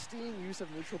 Pristine use of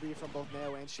neutral B from both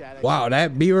Nayo and Shattuck. Wow,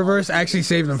 that B reverse actually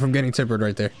saved them from getting tippered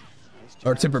right there. Nice,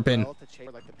 or tipper pin.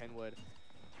 Like the pin would.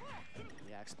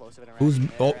 Yeah, explosive who's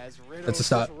that's a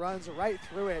stop. Runs right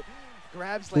through it.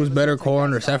 Who's better,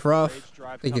 Corrin or Sephiroth?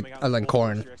 I like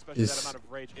Corrin is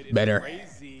better.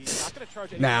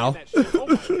 Now.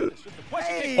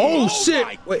 Oh shit!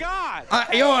 Wait.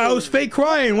 I was fake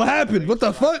crying. What happened? What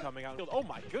the fuck? Oh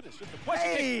my goodness!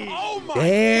 Hey. Oh my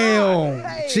Damn!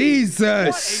 God.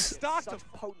 Jesus! Such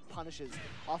potent punishes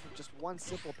off of just one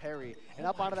simple parry and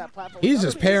up onto that platform. He's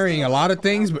just parrying a lot of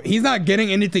things, but he's not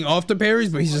getting anything off the parries,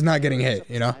 but he's just not getting hit,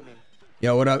 you know?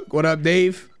 Yo, what up? What up,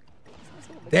 Dave?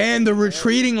 Damn, the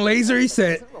retreating laser, he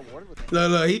said.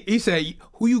 Look, he said,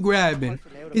 who you grabbing?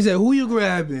 He said, who you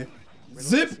grabbing?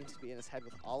 Zip!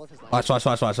 Watch.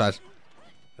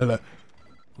 Look.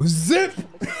 Zip!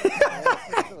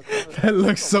 That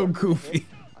looks so goofy.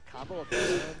 A combo of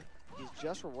he's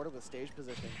just rewarded with stage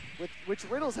position, which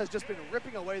Riddles has just been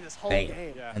ripping away this whole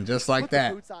game. Yeah. And just like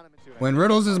that, when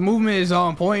Riddles' movement is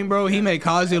on point, bro, he made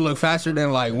Kazuya look faster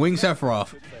than like Wing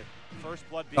Sephiroth.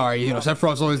 Sorry, you know,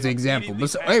 Sephiroth's always the example,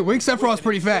 but hey, Wing Sephiroth's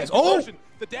pretty fast. Oh!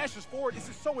 The dash is forward. This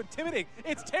is so intimidating.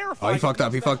 It's terrifying. Oh, he fucked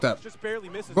up. He fucked up. Just barely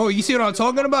misses. Bro, you see what I'm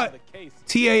talking about?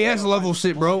 TAS level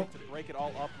shit, bro. Break it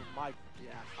all up with Mike.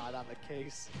 Yeah, hot on the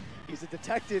case. He's a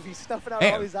detective. He's stuffing out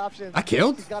Damn. all these options. I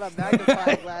killed? He's got a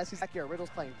magnifying glass. He's back here. Riddle's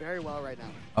playing very well right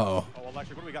now. Uh-oh. Oh,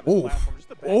 electric. What do we got in this platform?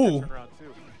 Just a bad turnaround,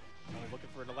 too. Looking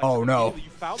for an electric. Oh, no. You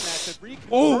found that.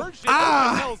 Oh,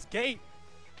 Hell's Gate.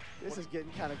 This is getting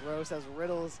kind of gross as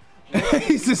Riddles.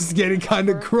 He's just getting kind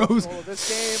of gross. This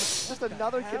game, just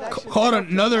another connection. Caught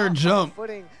another jump.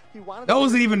 That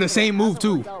wasn't even the same move,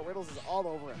 too.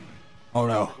 Oh,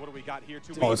 no. What do we got here,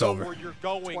 too? Oh, it's over.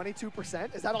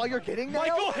 22%? Is that all you're getting now?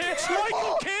 Michael hits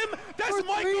Michael Kim. That's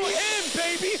Michael Kim,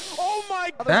 baby. Oh,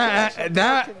 my God.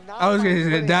 I was going to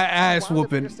say, that ass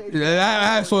whooping. That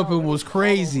ass whooping was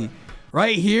crazy.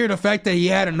 Right here, the fact that he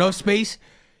had enough space.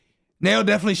 Nail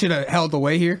definitely should have held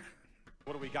away here.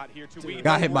 What do we got here, too?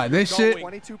 Got hit by this shit.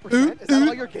 22%? Is that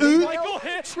all you're getting? Michael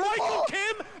hits Michael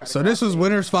Kim. So this was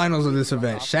winners finals of this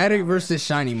event. Shattuck versus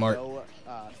Shiny Mark.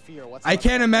 I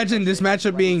can't imagine this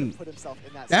matchup being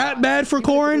that bad for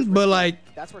Corrin, but like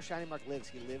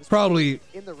probably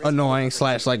annoying /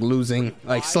 like losing,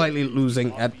 like slightly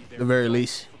losing at the very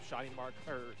least.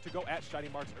 To go at Shiny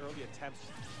Mark's early attempts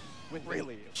with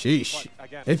really. Sheesh.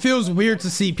 It feels weird to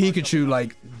see Pikachu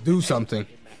like do something.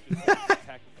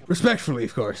 Respectfully,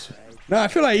 of course. No, I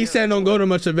feel like Easton don't go to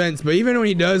much events, but even when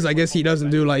he does, I guess he doesn't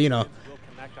do like, you know,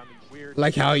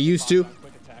 like how he used to.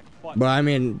 But I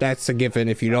mean, that's a given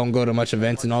if you don't go to much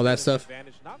events and all that stuff.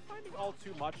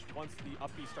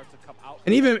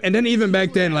 And then even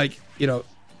back then, like, you know,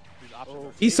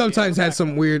 he sometimes had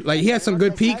some weird, like he had some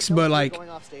good peaks, but like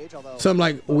some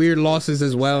like weird losses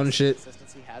as well and shit.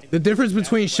 The difference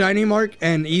between Shiny Mark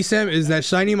and Esam is that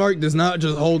Shiny Mark does not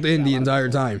just hold in the entire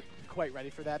time. Quite ready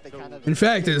for that. In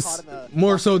fact, it's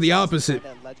more so the opposite.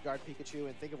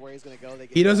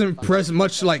 He doesn't press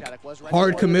much like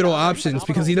hard committal options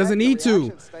because he doesn't need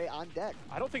to.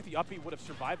 I don't think the up B would have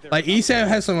survived there. Like Esam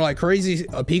has some like crazy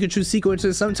Pikachu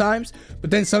sequences sometimes, but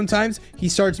then sometimes he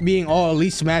starts being all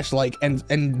Elite Smash like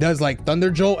and does like Thunder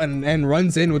Jolt and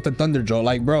runs in with the Thunder Jolt.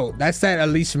 Like, bro, that's that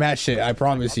Elite Smash shit, I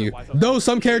promise you. Though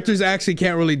some characters actually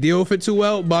can't really deal with it too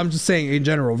well, but I'm just saying in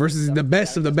general, versus the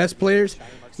best of the best players,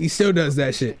 he still does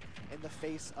that shit.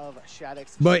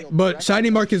 But Shiny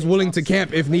Mark is willing to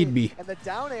camp if need be.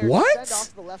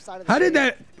 What? How did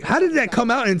that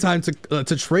come out in time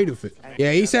to trade with it?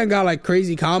 Yeah, Esam got like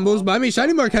crazy combos, but I mean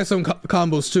Shiny Mark has some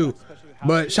combos too.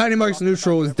 But Shiny Mark's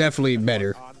neutral is definitely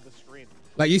better.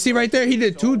 Like you see right there, he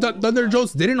did 2 Thunder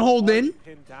Jolts, didn't hold in,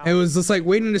 and was just like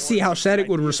waiting to see how Shattuck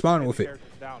would respond with it.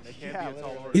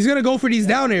 He's gonna go for these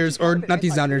down airs, or not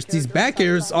these down airs, these back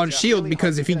airs on shield,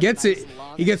 because if he gets it,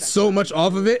 he gets so much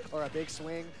off of it.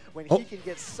 Oh. He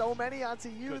gets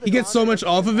so much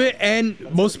off of it, and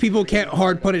most people can't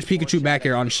hard punish Pikachu back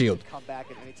air on shield,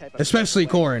 especially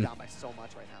Corrin.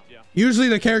 Usually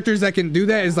the characters that can do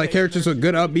that is like characters with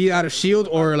good up B out of shield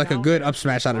or like a good up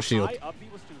smash out of shield.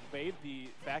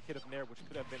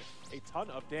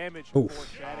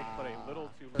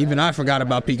 Even I forgot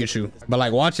about Pikachu, but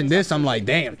like watching this, I'm like,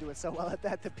 damn. Doing so well at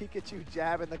that, the Pikachu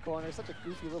jab in the corner, such a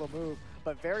goofy little move,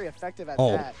 but very effective at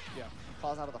that. Yeah.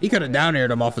 He could have down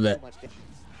aired him off of that.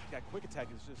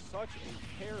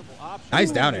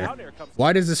 Nice down air.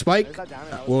 Why does the spike?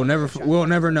 We'll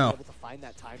never know.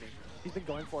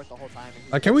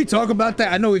 Can we talk about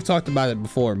that? I know we've talked about it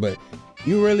before, but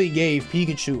you really gave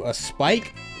Pikachu a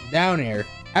spike down air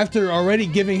after already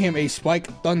giving him a spike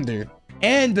thunder,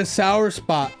 and the sour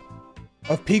spot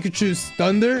of Pikachu's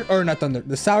thunder, or not thunder,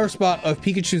 the sour spot of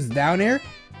Pikachu's down air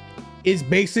is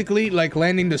basically like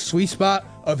landing the sweet spot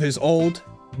of his old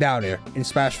down air in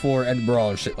Smash 4 and Brawl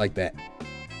and shit like that.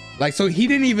 Like, so he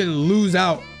didn't even lose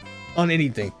out on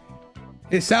anything.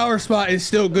 His sour spot is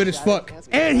still good as fuck,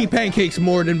 and he pancakes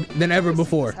more than ever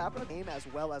before. As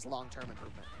well as long-term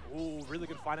improvement. Ooh, really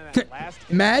good find on that last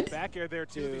Mad? back air there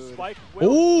too.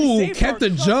 Ooh, kept the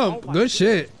jump. Good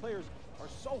shit. Players are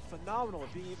so phenomenal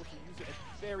at being able to use it at the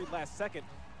very last second,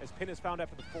 as Pin has found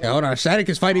after the Yeah, hold on. Shattuck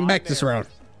is fighting back this round.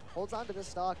 Holds on to this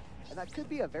stock, and that could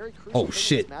be a very crucial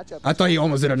shit. I thought he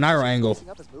almost did a Nairo angle.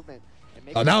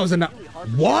 Oh, that was a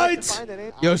what?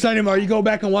 Yo, Shiny, you go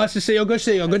back and watch the shit. Yo, good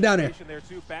shit. Yo, go down there.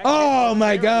 Oh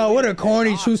my god, what a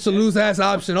corny choose to lose ass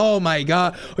option. Oh my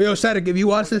god. Yo, Shaddick, if you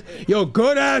watch this, yo,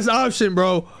 good ass option,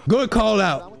 bro. Good call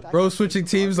out. Bro, switching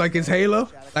teams like it's Halo.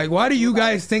 Like, why do you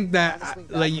guys think that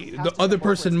like the other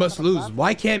person must lose?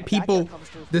 Why can't people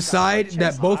decide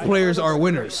that both players are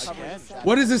winners?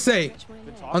 What does it say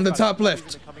on the top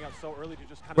left?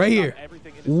 Right here.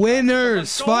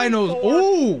 Winners finals.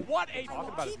 Ooh. What a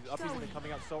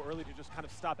coming out so early to just kind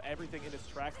of stop everything in its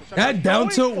tracks. That down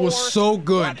tilt was so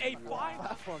good.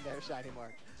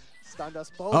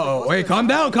 Uh-oh, wait, calm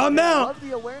down, calm down.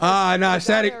 Nah,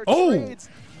 Static. Oh.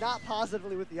 Not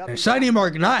positively with the other. Shiny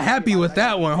Mark not happy with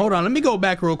that one. Hold on, let me go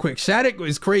back real quick. Shattuck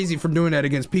is crazy for doing that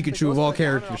against Pikachu of all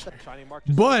characters.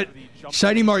 But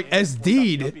Shiny Mark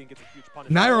SD'd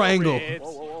Nairo angle.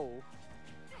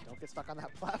 Don't get stuck on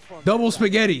that platform. Double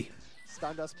spaghetti.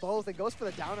 Stunned us both and goes for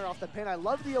the downer off the pin. I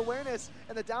love the awareness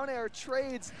and the down air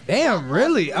trades. Damn,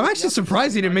 really? I'm actually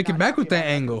surprised he didn't make it back with that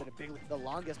angle. The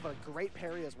longest, but a great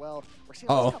parry as well.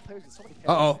 Uh-oh.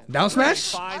 Uh-oh. Down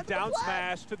smash? Down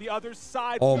smash to the other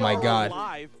side. Oh my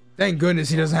god. Thank goodness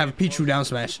he doesn't have a Pichu down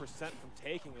smash.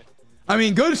 I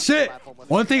mean, good shit.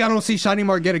 One thing I don't see Shiny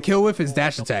Mark get a kill with is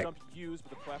dash attack.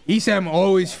 Esam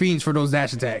always fiends for those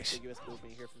dash attacks.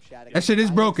 That shit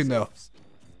is broken though.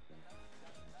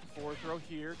 Throw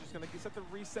here, just gonna set the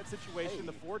reset situation.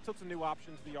 The forward tilt's a new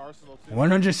option to the arsenal too.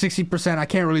 160%. I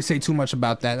can't really say too much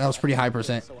about that. That was pretty high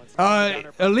percent.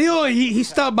 Leo, he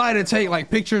stopped by to take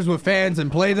like pictures with fans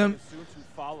and play them.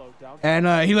 And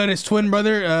he let his twin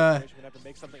brother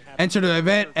enter the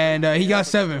event, and he got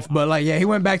 7th. But like, yeah, he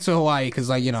went back to Hawaii because,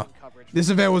 like, you know, this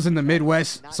event was in the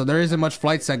Midwest, so there isn't much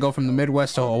flights that go from the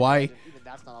Midwest to Hawaii.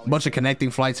 A bunch of connecting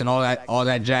flights and all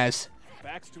that jazz.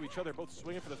 Backs to each other, both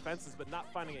swinging for the fences, but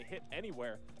not finding a hit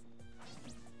anywhere.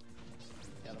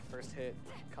 Yeah, the first hit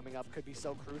coming up could be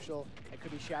so crucial. It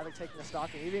could be Shattuck taking the stock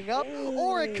and eating up,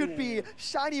 or it could be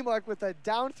Shiny Mark with a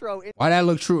down throw. Why that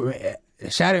look true?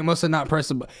 Shattuck must have not pressed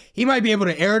the button. He might be able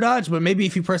to air dodge, but maybe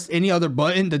if he pressed any other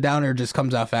button, the down air just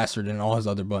comes out faster than all his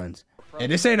other buttons. Yeah,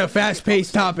 this ain't a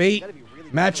fast-paced top 8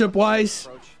 matchup-wise.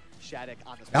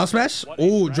 Down smash?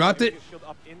 Ooh, dropped it.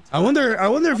 I wonder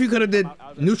if you could have did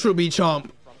neutral B chomp,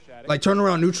 like turn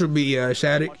around neutral B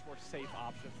Shattuck.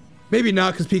 Maybe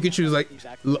not, because Pikachu is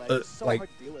like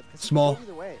small.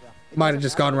 Might have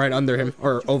just gone right under him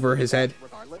or over his head.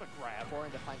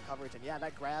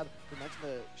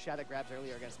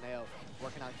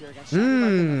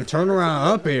 Turn around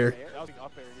up air.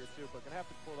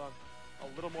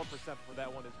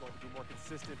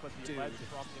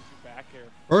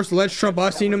 First ledge trump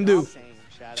I've seen him do.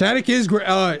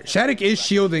 Shattuck is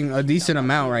shielding a decent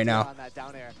amount right now.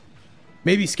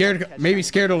 Maybe scared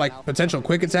of like potential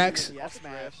quick attacks.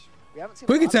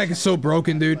 Quick attack is so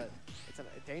broken, dude.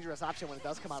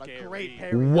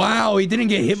 Wow, he didn't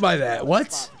get hit by that.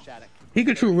 What?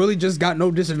 Pikachu really just got no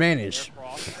disadvantage.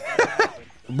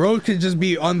 Bro could just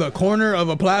be on the corner of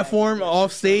a platform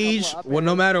off stage, well,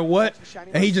 no matter what,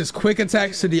 and he just quick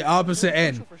attacks to the opposite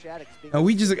end. And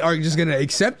we just are just gonna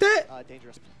accept that?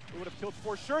 Would have killed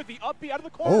for sure. The up B out of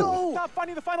the corner. Oh. Not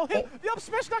finding the final hit. The up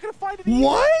smash not gonna find it.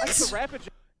 What?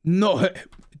 No,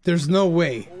 there's no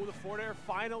way. Oh, the forward air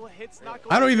final hits not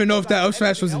I don't even know if that up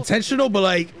smash was intentional, but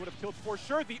like, would have killed for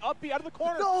sure. The up B out of the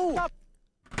corner. No.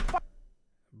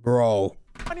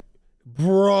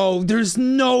 Bro, there's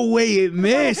no way it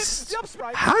missed.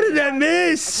 How did that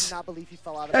miss?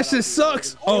 That shit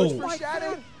sucks. Oh.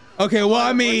 Okay, well,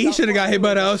 I mean, he should have got hit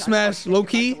by the up smash, low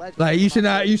key. Like, you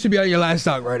should be on your last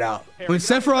stock right now. When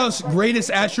Sephiroth's greatest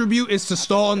attribute is to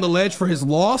stall on the ledge for his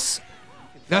loss,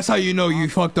 that's how you know you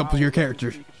fucked up with your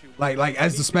character. Like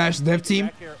as the Smash dev team,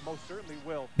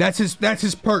 that's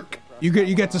his perk. You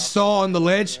get to stall on the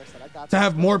ledge to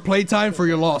have more playtime for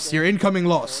your loss, your incoming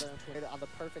loss.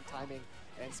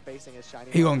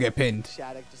 He gonna get pinned.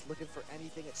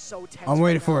 I'm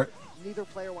waiting for it. Neither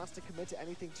player wants to commit to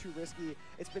anything too risky.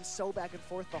 It's been so back and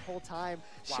forth the whole time.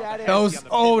 Wow,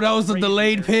 that was a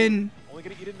delayed pin. Only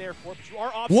gonna eat in there for, but you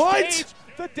are off what? Stage.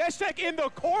 The dash tech in the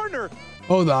corner.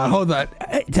 Hold on.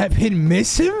 That pin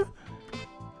miss him?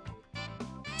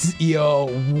 Yo,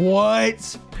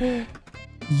 what?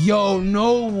 Yo,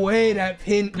 no way that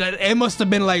pin. It must have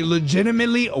been like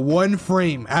legitimately 1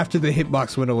 frame after the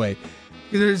hitbox went away.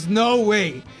 There's no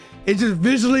way. It just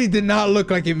visually did not look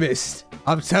like it missed.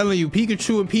 I'm telling you,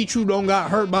 Pikachu and Pichu don't got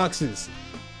hurt boxes.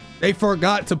 They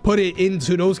forgot to put it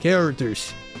into those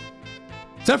characters.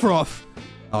 Sephiroth.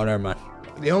 Oh, never mind.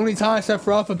 The only time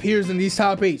Sephiroth appears in these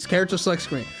top 8s, character select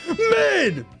screen.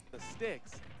 Mid! The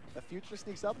sticks. The future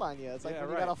sneaks up on you. It's like Yeah, when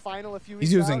right. you got a final a few weeks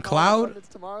He's using out, Cloud? It's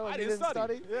tomorrow and I you didn't didn't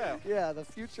study. Yeah. Yeah, the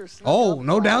future sneaks Oh, up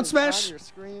no on down is smash? on your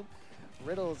screen.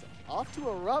 Riddle's off to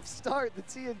a rough start. The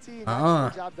TNT Uh-uh.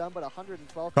 not getting the job done, but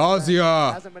 112%.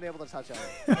 Kazuya. Hasn't been able to touch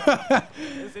it.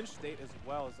 His inch state as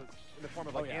well as in the form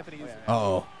of like Anthony's.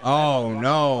 Oh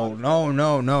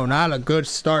no, not a good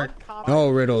start. No,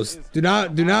 Riddles. Do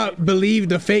not believe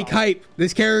the fake hype.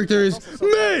 This character is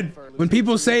mid. When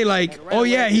people say like, oh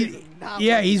yeah,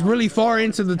 he's really far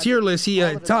into the tier list. He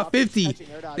top 50.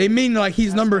 They mean like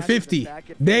he's number 50.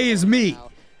 They is me.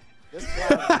 This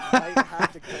Cloud might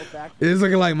have to go back. It's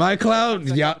looking like my Cloud.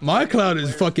 Yeah, my Cloud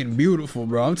is fucking beautiful,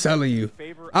 bro. I'm telling you.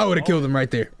 I would have killed him right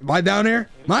there. By down there,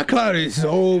 my Cloud is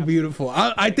so beautiful.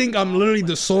 I think I'm literally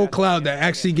the sole Cloud that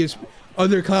actually gives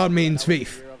other Cloud maidens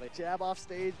faith. Jab off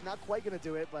stage, not quite gonna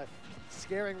do it, but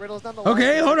scaring Riddles nonetheless.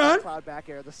 Okay, hold on. Cloud back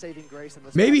air, the saving grace in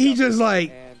this Maybe he matchup, just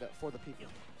like and for the people.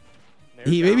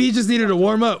 maybe he just needed to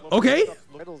warm up. Okay.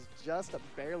 Riddles just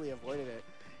barely avoided it.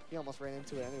 He almost ran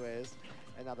into it anyways.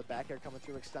 And now the back air coming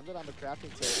through, extended on the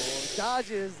crafting table.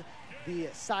 Dodges the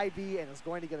side B and is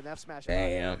going to get an F smash.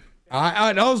 Damn.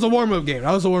 That was the warm-up game.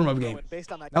 That was the warm-up game.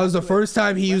 That was the first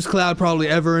time he used Cloud probably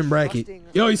ever in bracket.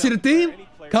 Yo, you see the theme?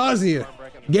 Kazuya.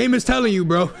 Game is telling you,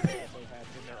 bro.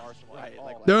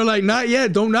 They're like, not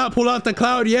yet. Do not pull out the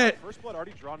Cloud yet.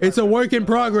 It's a work in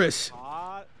progress.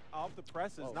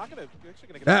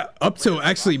 That up tilt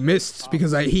actually missed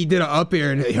because he did an up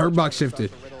air and hurt box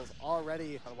shifted.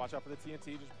 Already. Watch out for the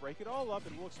TNT. Just break it all up.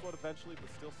 It will explode eventually, but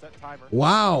still set timer.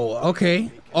 Wow.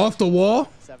 Okay. Off the wall.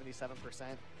 77%.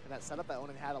 And that setup that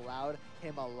Onan had allowed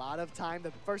him a lot of time.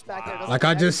 The first back there like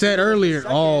I just said earlier.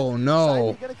 Oh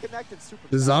no.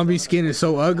 The zombie skin is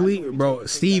so ugly, bro.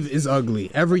 Steve is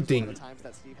ugly. Everything.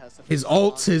 His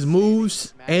ults, his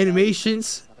moves,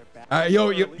 animations. Yo,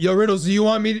 Riddles. Do you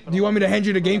want me to hand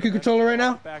you the GameCube controller right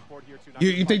now?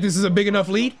 You think this is a big enough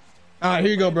lead? All right,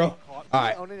 here you go, bro. All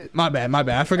right, my bad.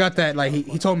 I forgot that like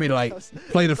he told me to like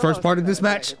play the first part of this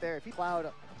match.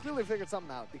 Cloud clearly figured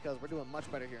something out because we're doing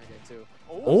much better here in game 2.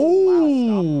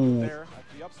 Oh.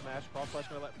 The up smash, cross slash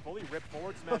gonna let fully rip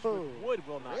forward smash with wood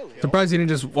will not kill. Surprised he didn't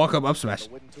just walk up smash.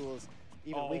 The wooden tools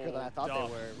even weaker than I thought they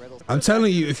were. Riddles. I'm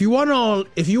telling you, if you wanna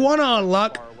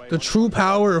unlock the true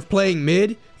power of playing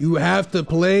mid, you have to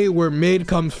play where mid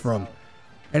comes from,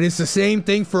 and it's the same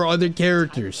thing for other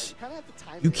characters.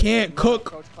 You can't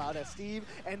cook.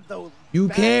 You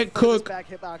can't cook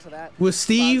with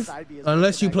Steve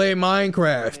unless you play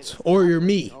Minecraft or you're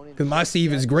me, because my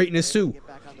Steve is greatness too.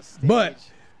 But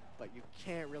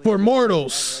for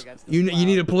mortals, you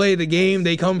need to play the game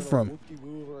they come from,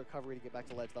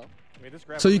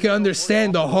 so you can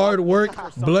understand the hard work,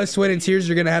 blood, sweat, and tears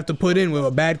you're gonna have to put in with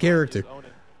a bad character.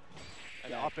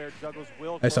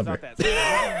 That's up there.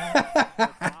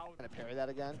 That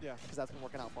again, yeah, because that's been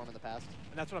working out for him in the past.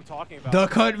 And that's what I'm talking about.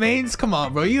 Duck Hunt mains, come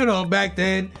on, bro. You know back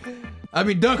then. I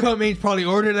mean, Duck Hunt mains probably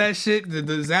ordered that shit, the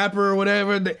zapper or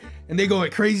whatever, and they going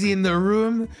crazy in their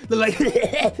room. They're like,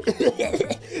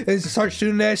 they start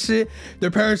shooting that shit.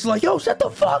 Their parents are like, yo, shut the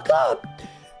fuck up.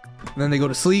 And then they go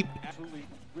to sleep.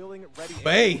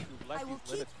 But hey,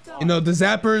 you know the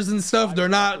zappers and stuff. They're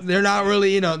not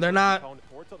really, you know, they're not.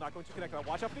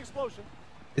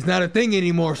 It's not a thing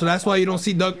anymore, so that's why you don't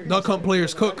see Duck Hunt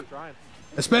players cook.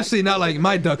 Especially not like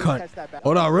my Duck Hunt.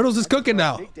 Hold on, Riddles is cooking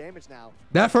now.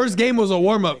 That first game was a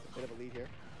warm-up.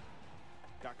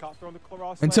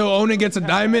 Until Onan gets a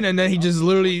diamond, and then he just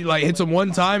literally like hits him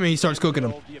one time, and he starts cooking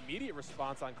him.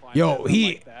 Yo,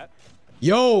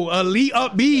 elite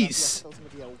up B's.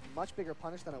 Much bigger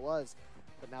punish than it was.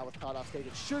 But now with caught off stage,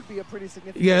 it should be a pretty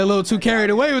significant. You get a little too carried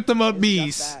away with them up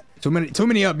B's. Too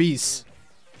many up B's.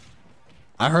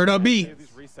 I heard up B.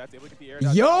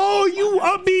 Yo, you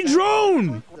up B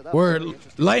drone. Where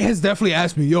Light has definitely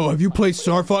asked me, yo, have you played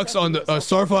Star Fox on the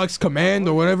Star Fox Command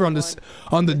or whatever on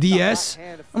the DS?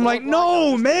 I'm like,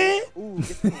 no, man.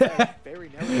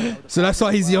 So that's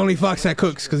why he's the only Fox that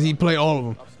cooks, because he play all of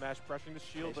them.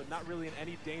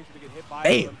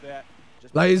 Hey,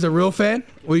 Light is a real fan.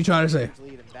 What are you trying to say,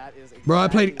 bro?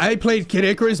 I played Kid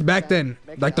Icarus back then,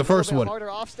 like the first one.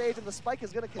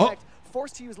 Oh.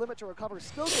 Forced to use limit to recover,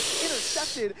 still gets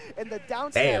intercepted, and the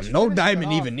down damn, no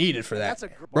diamond even needed for that.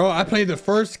 Bro, I played the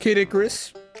first Kid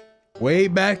Icarus. way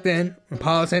back then, when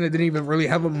Palisana didn't even really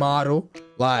have a model.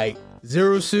 Like,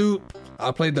 Zero Suit,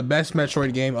 I played the best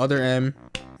Metroid game, Other M.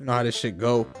 You know how this shit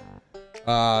go.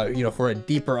 You know, for a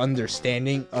deeper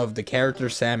understanding of the character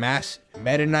Samus.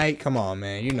 Meta Knight, come on,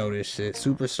 man. You know this shit.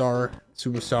 Superstar,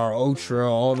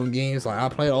 Ultra, all them games. Like, I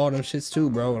played all them shits too,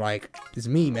 bro. Like, it's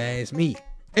me, man. It's me.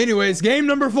 Anyways, game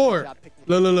number 4.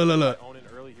 Look.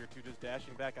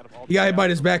 He got hit by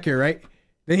this back here, right?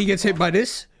 Then he gets hit by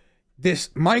this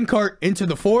minecart into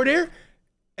the forward air,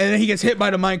 and then he gets hit by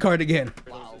the minecart again.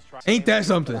 Wow. Ain't that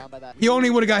something? He only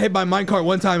would have got hit by minecart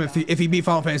one time if he beat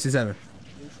Final Fantasy 7.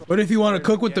 But if you want to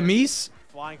cook with the Mies,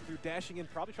 what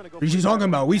are you talking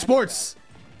about? Wii Sports.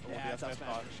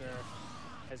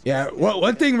 Yeah,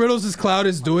 one thing Riddles' Cloud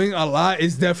is doing a lot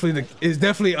is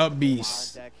definitely up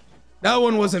Beast. That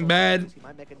one wasn't bad,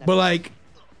 but like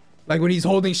when he's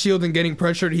holding shield and getting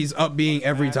pressured, he's up being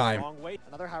every time.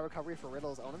 Another high recovery for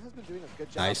Riddles. Onan has been doing a good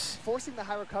job nice. Forcing the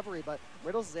high recovery, but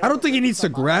Riddles is I don't think he needs to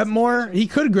grab more. He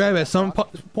could grab at some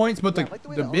points, but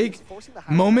the big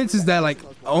moments is that like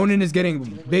Onan is getting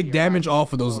big damage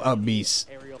off of those up beasts.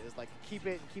 Keep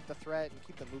it, keep the threat, and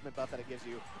keep the movement buff that it gives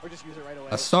you, or just use it right away.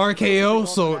 A star KO,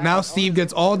 so now Steve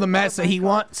gets all the mats that he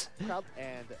wants.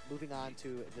 And moving on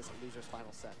to this loser's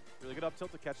final set. Really good up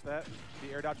tilt to catch that.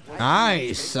 The air dodge.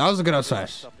 Nice. That was a good up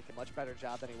smash. Much better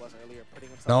job than he was earlier.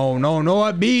 No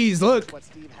up bees. Look.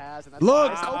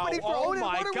 Look.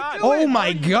 Oh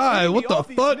my god. What the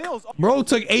fuck? Bro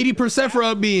took 80% for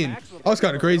up being. That was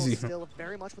kind of crazy. Still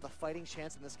very much with a fighting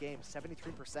chance in this game.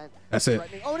 73%. That's it.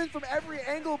 Onan from every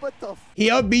angle, but he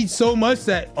upbeat so much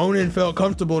that Onan felt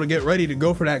comfortable to get ready to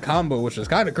go for that combo, which was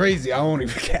kind of crazy. I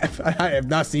have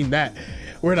not seen that.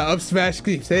 Where the up smash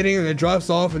keeps hitting and it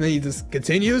drops off and then he just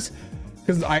continues.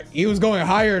 Because he was going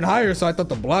higher and higher, so I thought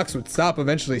the blocks would stop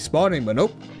eventually spawning, but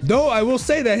nope. Though I will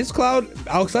say that his Cloud,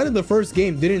 outside of the first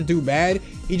game, didn't do bad.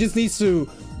 He just needs to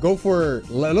go for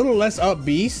a little less up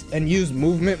beast and use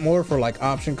movement more for like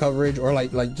option coverage or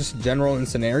like just general in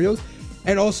scenarios.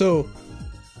 And also,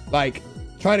 like,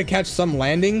 try to catch some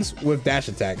landings with dash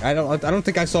attack. I don't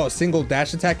think I saw a single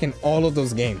dash attack in all of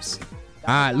those games.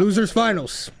 Losers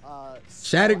finals.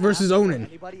 Shattuck versus Onan.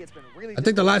 I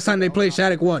think the last time they played,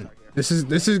 Shattuck won. This is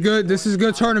good. This is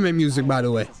good tournament music, by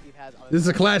the way. This is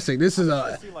a classic. This is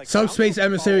a Subspace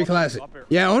Emissary classic.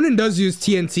 Yeah, Onan does use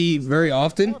TNT very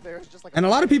often, and a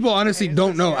lot of people honestly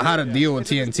don't know how to deal with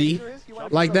TNT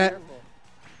like that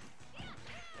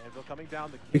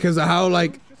because of how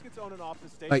like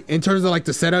in terms of like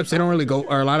the setups, they don't really go,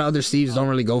 or a lot of other Steves don't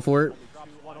really go for it.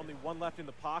 Only one left in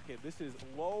the pocket. This is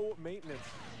low maintenance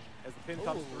as the pin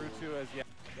comes through too.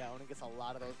 Yeah, Onan gets a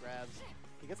lot of those grabs.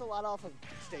 He gets a lot off of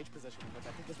stage position, which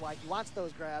I think is why he wants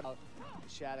those grabs.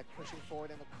 Shattuck pushing forward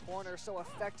in the corner so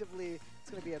effectively. It's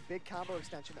going to be a big combo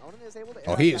extension. Onan is able to.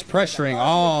 Oh, he is pressuring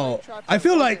all. I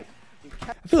feel like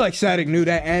Shattuck knew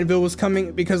that anvil was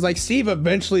coming because like Steve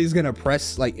eventually is going to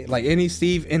press like any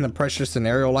Steve in the pressure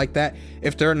scenario like that.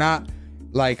 If they're not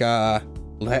like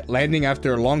landing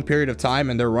after a long period of time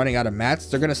and they're running out of mats,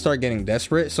 they're going to start getting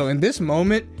desperate. So in this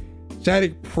moment,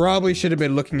 Shattuck probably should have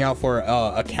been looking out for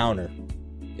a counter.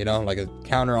 You know, like a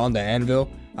counter on the anvil.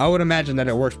 I would imagine that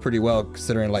it works pretty well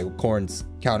considering like Corn's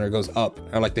counter goes up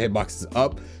or like the hitbox is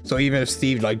up. So even if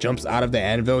Steve like jumps out of the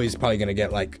anvil, he's probably gonna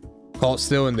get like caught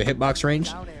still in the hitbox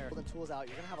range.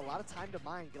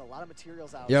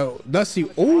 Yo, Dusty.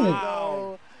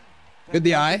 Ooh. Good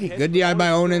DI. Good DI by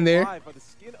Onan there.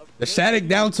 The static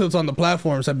down tilts on the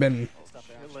platforms have been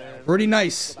pretty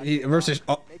nice versus.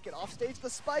 Oh,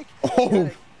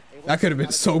 that could have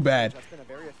been so bad.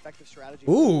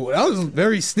 Ooh, that was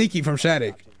very sneaky from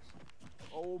Shattuck.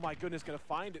 Oh my goodness, gonna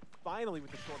find it finally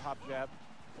with the short hop jab.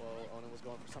 Whoa, Onan was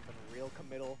going for something real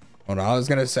committal. Hold on, I was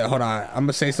gonna say, hold on. I'm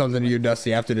gonna say something to you,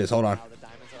 Dusty, after this. Hold on. Now the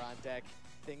diamonds are on deck.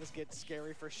 Things get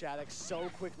scary for Shattuck so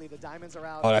quickly. The diamonds are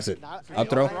out. Oh, that's it. Up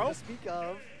throw.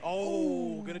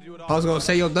 Oh, gonna do it. I was gonna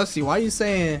say, yo, Dusty, why are you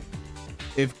saying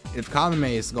if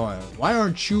Kamame is going, why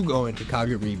aren't you going to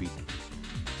Kaguribi?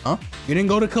 Huh? You didn't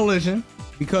go to Collision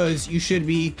because you should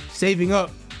be saving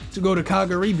up to go to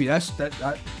Kaguribi.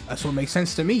 That's what makes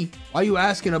sense to me. Why are you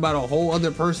asking about a whole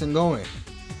other person going?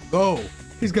 Go.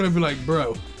 He's gonna be like,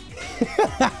 bro.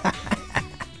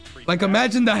 Like,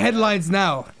 imagine the headlines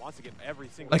now.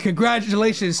 Like,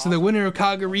 congratulations to the winner of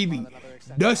Kaguribi,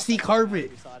 Dusty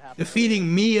Carpet,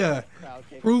 defeating Mia,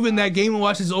 proving that Game &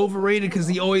 Watch is overrated because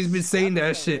he always been saying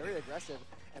that shit.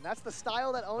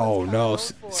 Oh no.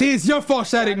 See, it's your fault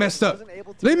Shattuck messed up.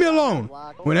 Leave me alone.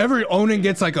 Whenever Onan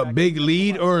gets like a big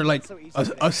lead or like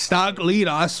a stock lead,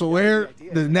 I swear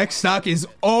the next stock is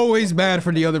always bad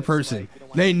for the other person.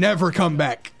 They never come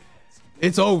back.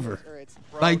 It's over.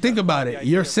 Like, think about it.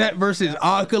 You're set versus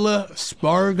Akala,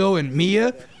 Spargo, and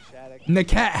Mia. And the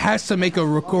cat has to make a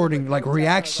recording, like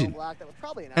reaction,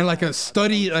 and like a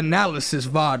study analysis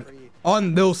VOD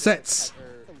on those sets.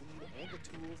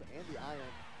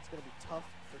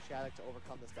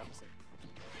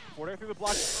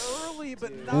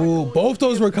 Ooh, both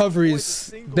those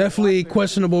recoveries, definitely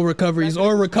questionable recoveries,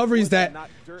 or recoveries that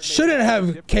shouldn't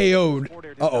have KO'd.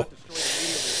 Uh-oh.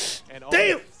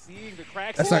 Damn!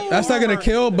 That's not gonna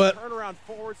kill, but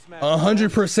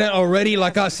 100% already.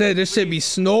 Like I said, this should be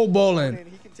snowballing.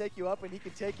 He can take you up and he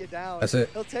can take you down. That's it.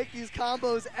 He'll take these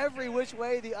combos every which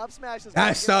way. The up smash is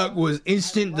that stock was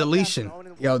instant deletion.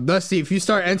 Yo, Dusty, if you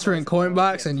start entering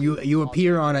Coinbox and you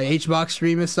appear on a HBox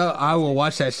stream and stuff, I will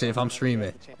watch that shit if I'm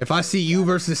streaming. If I see you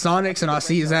versus Sonics and I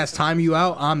see his ass time you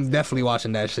out, I'm definitely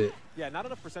watching that shit. Yeah, not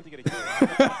enough percent to get a kill.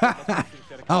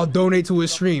 I'll donate to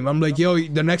his stream. I'm like, yo,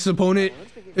 the next opponent,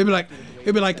 it'd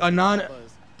be like Anon,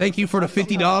 thank you for the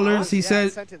 $50, he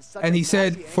said, and he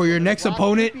said for your next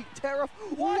opponent.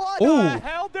 What the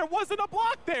hell? There wasn't a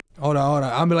block there. Hold on.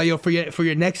 I'm be like, yo, for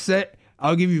your next set,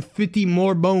 I'll give you 50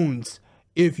 more bones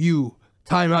if you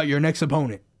time out your next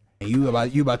opponent. You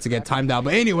about to get timed out.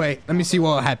 But anyway, let me see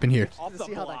what will happen here. To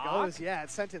see how that goes. Yeah, it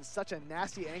sent in such a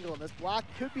nasty angle, and this block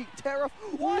could be terrible.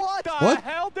 What the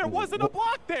hell? There wasn't a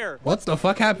block there. What the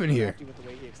fuck happened here? With the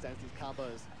way he extends these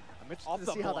combos. I'm interested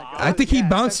to see how that goes. I think he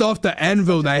bounced off the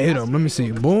anvil that hit him. Let me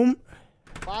see. Boom.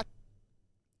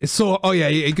 It's so. Oh yeah,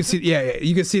 you can see. Yeah,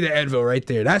 you can see the anvil right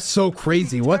there. That's so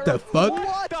crazy. What the fuck?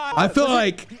 I feel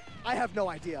like. I have no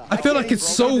idea. I feel like it's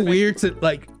so weird to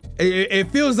like. It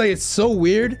feels like it's so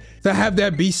weird to have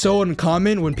that be so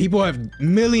uncommon when people have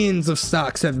millions of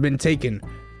stocks have been taken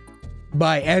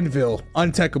by Anvil,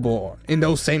 untechable in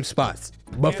those same spots.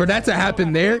 But for that to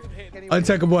happen there,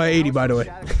 untechable at 80, by the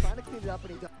way.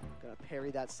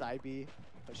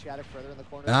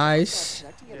 Nice.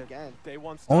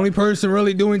 Only person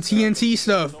really doing TNT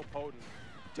stuff.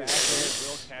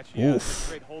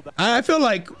 Oof. I feel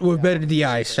like with better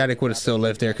DI, Shattuck would have still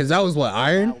lived there because that was what,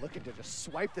 iron?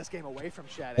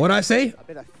 What I say?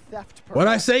 What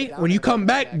I say? When you come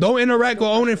back, don't interact with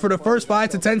Onin for the first 5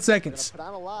 to 10 seconds.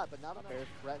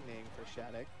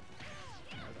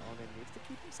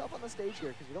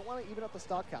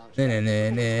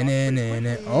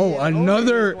 Oh,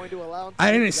 another.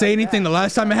 I didn't say anything the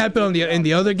last time it happened in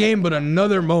the other game, but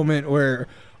another moment where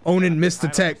Onin missed the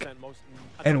tech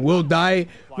and will die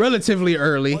relatively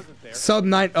early, sub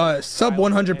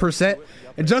 100%,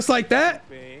 and just like that,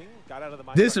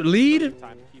 this lead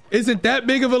isn't that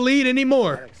big of a lead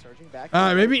anymore.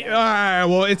 Maybe.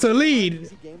 Well, it's a lead.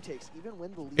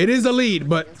 It is a lead,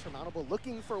 but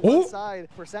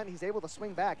he's able to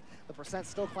swing back. The percent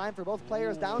still climb for both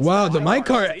players. Wow, the mic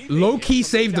cart low-key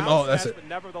saved them. Oh, that's it.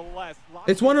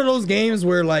 It's one of those games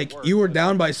where like you were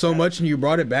down by so much and you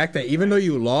brought it back that even though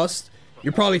you lost,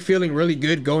 you're probably feeling really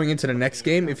good going into the next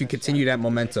game if you continue that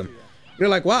momentum. You're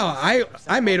like, wow,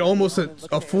 I made almost a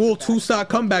full 2-stock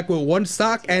comeback with 1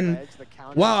 stock, and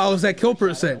wow, I was at kill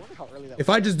percent. If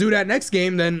I just do that next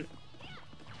game, then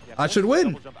I should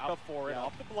win.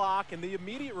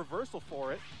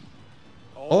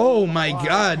 Oh my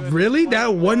God, really?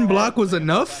 That 1 block was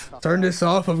enough? Turn this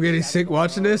off. I'm getting sick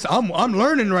watching this. I'm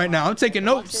learning right now. I'm taking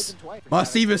notes. My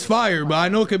Steve is fire, but I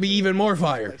know it could be even more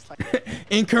fire.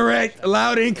 Incorrect.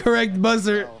 Loud incorrect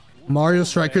buzzer. Mario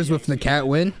Strikers with the cat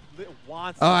win.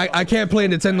 I can't play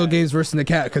Nintendo games versus the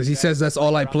cat because he says that's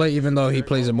all I play, even though he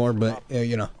plays it more, but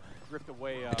you know,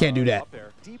 I can't do that.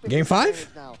 Game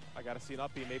 5?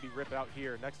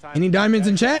 Any diamonds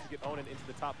in chat? You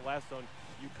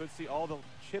could see all the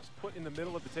chips put in the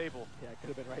middle of the table. Yeah, it could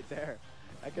have been right there.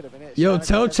 That could have been it. Yo,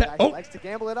 tell chat. Oh, likes to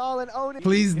gamble it all and own it.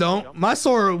 Please don't. My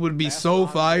Sora would be so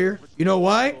fire. You know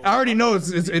why? I already know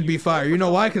it'd be fire. You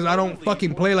know why? Because I don't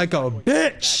fucking play like a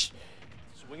bitch.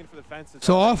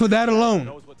 So off of that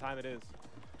alone,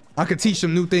 I could teach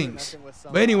them new things.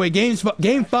 But anyway, game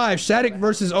 5, Shattuck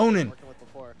versus Onin.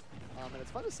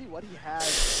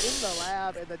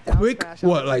 Quick,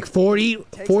 what, like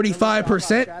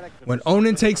 45%? When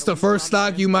Onin takes the first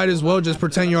stock, you might as well just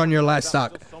pretend you're on your last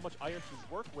stock. So much iron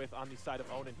to work with on the side of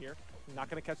Onin here. Not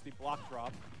going to catch the block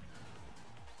drop.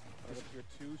 Here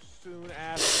too soon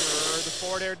after the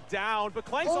forward air down, but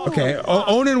Clank's okay,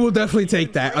 Onin will definitely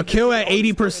take that. A kill at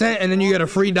 80% and then you get a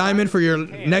free diamond for your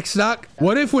next stock.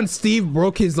 What if when Steve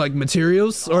broke his like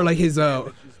materials or like his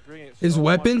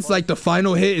weapons, like the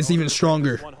final hit is even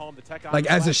stronger? Like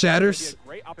as it shatters.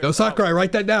 Yo, Sakurai,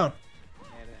 write that down.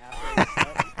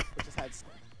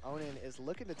 Onin is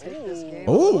looking to take this game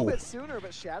a little bit sooner,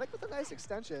 but Shattuck with a nice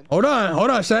extension. Hold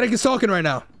on, Shattuck is talking right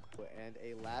now. And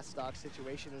a last stock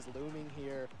situation is looming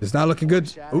here. It's not looking good.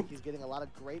 He's getting a lot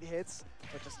of great hits,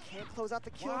 but just can't close out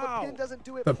the kill. Wow. The pin doesn't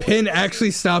do it. The pin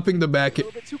actually stopping the back. A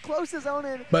little bit too close is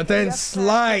Onin. But then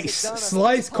slice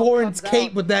Corrin's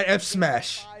cape with that F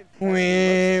smash. We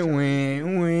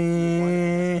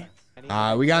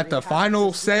got the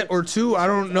final set or two. I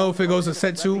don't know if it goes to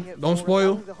set 2. Don't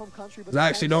spoil. I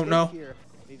actually don't know.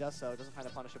 He does so. Doesn't kind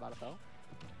of punish about it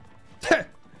though.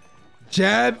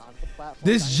 Jab.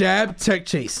 This jab tech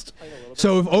chased.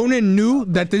 So if Onin knew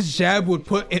that this jab would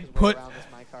put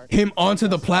him onto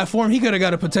the platform, he could have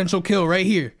got a potential kill right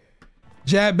here.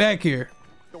 Jab back here.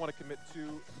 Don't want to commit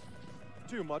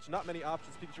too much. Not many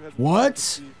options. Pikachu has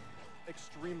What?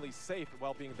 extremely safe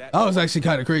while being that. That was actually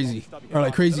kind of crazy. Or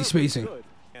like crazy spacing.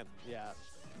 Yeah,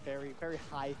 very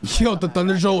high. Yo, the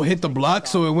Thunder Jolt hit the block,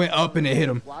 so it went up and it hit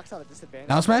him.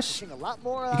 Down smash? You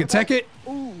can tech it?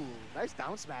 Ooh, nice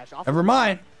down smash. Never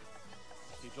mind.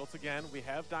 T-Jolts again. We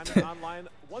have Diamond online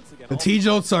once again. The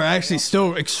T-Jolts are actually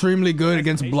still extremely good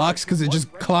against blocks because it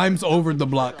just climbs over the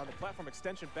block.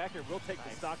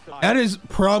 That is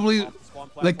probably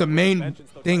like the main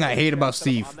thing I hate about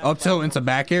Steve. Up tilt into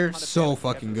back air, so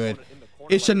fucking good.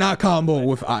 It should not combo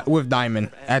with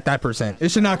Diamond at that percent. It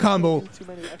should not combo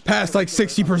past like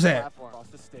 60%. Across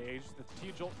the stage, the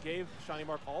T-Jolt gave Shiny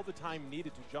Mark all the time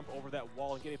needed to jump over that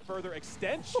wall and get a further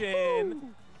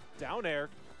extension. Down air.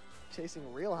 Chasing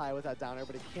real high with that down air,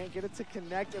 but he can't get it to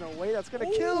connect in a way that's going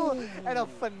to kill. And a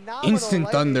phenomenal Instant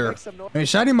thunder. I mean,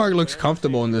 Shiny Mark looks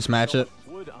comfortable in this matchup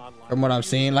from what I'm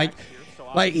seeing. Like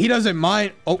he doesn't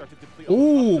mind. Oh,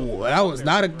 ooh, that was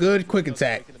not a good quick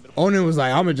attack. Onin was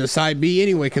like, I'm gonna just side B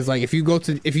anyway, because like if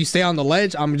you stay on the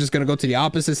ledge, I'm just gonna go to the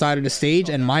opposite side of the stage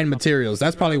and mine materials.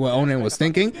 That's probably what Onin was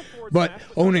thinking, but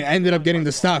Onin ended up getting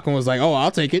the stock and was like, oh,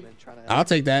 I'll take it. I'll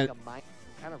take that.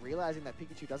 Kind of realizing that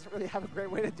Pikachu doesn't really have a great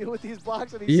way to deal with these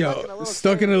blocks, and he's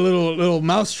stuck in a little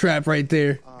mouse trap right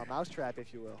there. Mouse trap,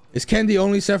 if you will. Is Ken the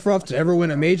only Sephiroth to ever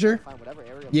win a major?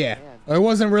 Yeah. It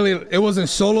wasn't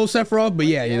solo Sephiroth, but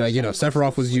yeah, like, you know,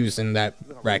 Sephiroth was used in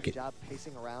that bracket.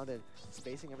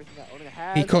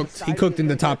 He cooked in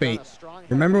the top 8.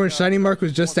 Remember when Shiny Mark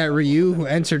was just that Ryu who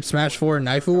entered Smash 4 and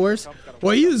Knifey Wars?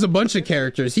 Well, he used a bunch of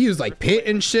characters. He used like Pit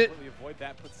and shit.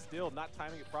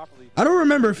 I don't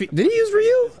remember if did he use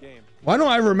Ryu? Why don't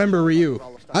I remember Ryu?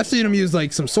 I've seen him use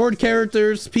like some sword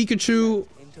characters, Pikachu.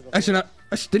 Actually, not.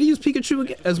 Did he use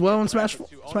Pikachu as well in Smash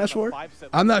 4?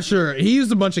 I'm not sure. He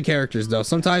used a bunch of characters though.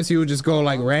 Sometimes he would just go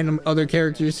like random other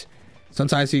characters.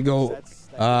 Sometimes he'd go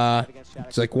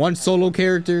it's like one solo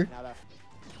character.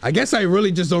 I guess I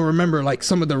really just don't remember like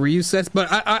some of the Ryu sets, but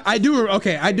I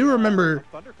do remember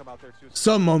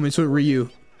some moments with Ryu.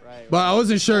 But I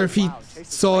wasn't sure if he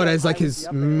saw it as like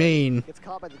his main,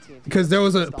 because there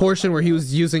was a portion where he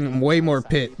was using way more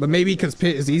Pit, but maybe because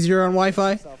Pit is easier on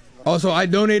Wi-Fi. Also, I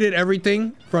donated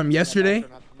everything from yesterday.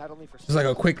 Just like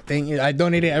a quick thing. I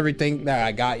donated everything that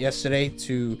I got yesterday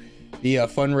to the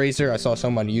fundraiser. I saw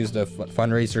someone use the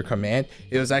fundraiser command.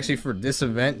 It was actually for this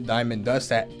event, Diamond Dust,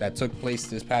 that took place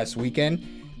this past weekend.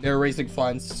 They're raising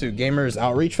funds to Gamers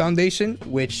Outreach Foundation,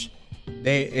 which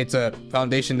it's a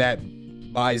foundation that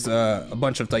buys a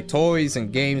bunch of like toys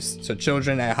and games to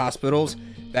children at hospitals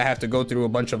that have to go through a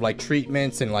bunch of like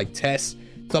treatments and like tests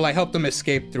to like help them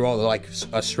escape through all the like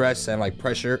stress and like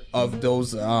pressure of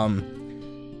those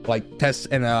like tests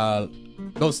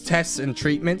and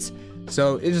treatments.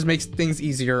 So it just makes things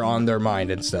easier on their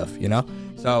mind and stuff, you know.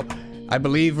 So I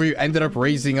believe we ended up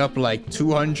raising up like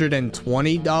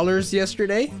 $220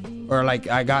 yesterday, or like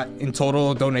I got in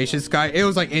total donations. It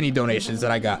was like any donations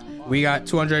that I got. We got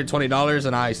 $220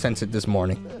 and I sent it this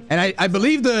morning. And I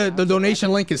believe the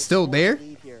donation link is still there.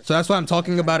 So that's why I'm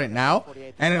talking about it now.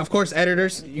 And of course,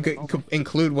 editors, you could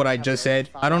include what I just said.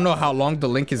 I don't know how long the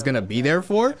link is going to be there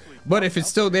for, but if it's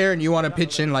still there and you want to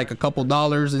pitch in like a couple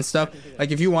dollars and stuff, like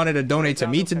if you wanted to donate to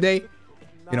me today,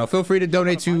 you know, feel free to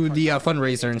donate to the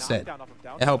fundraiser instead.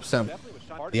 It helps them.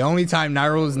 The only time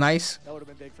Nairo is nice.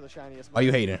 Why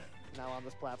you hating?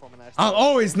 I'm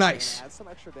always nice.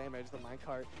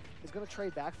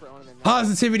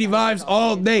 Positivity vibes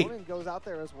all day.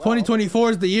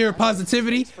 2024 is the year of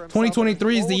positivity.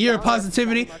 2023 is the year of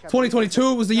positivity.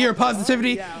 2022 was the year of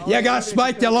positivity. You got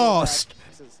spiked, you lost.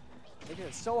 Making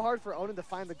it so hard for Onin to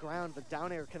find the ground. The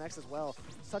down air connects as well.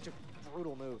 Such a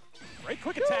brutal move. Great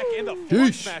quick attack in the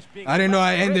forward smash. I didn't know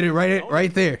I ended it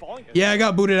right there. Yeah, I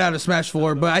got booted out of Smash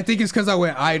 4, but I think it's because I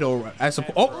went idle.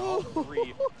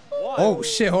 Oh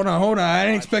shit, hold on. I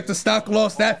didn't expect the stock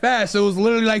loss that fast. It was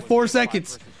literally like 4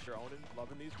 seconds.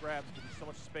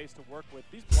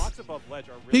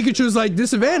 Pikachu's like,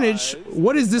 disadvantage?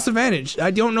 What is disadvantage?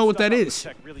 I don't know what that is.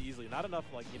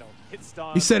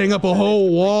 He's setting up a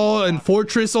whole wall and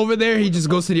fortress over there. He just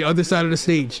goes to the other side of the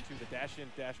stage. The dash in,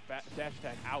 dash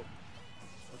attack out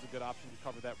was a good option to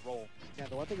cover that roll. Yeah,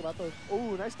 the one thing about those,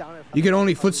 ooh, nice down air. You can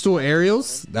only footstool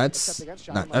aerials. That's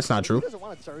not true.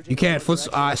 You can't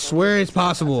footstool. I swear it's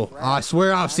possible. I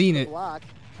swear I've seen it.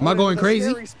 Am I going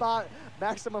crazy?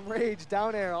 Maximum rage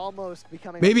down air almost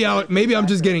becoming. Maybe I'm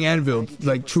just getting anviled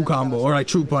like true combo or like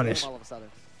true punish. All of a sudden,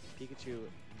 Pikachu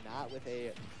not with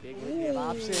a big litany of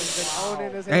options, and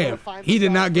Onin is able Damn, to find he the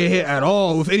did not stop. get hit at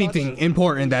all with anything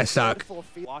important in that stock.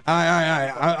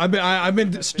 I've been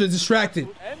distracted.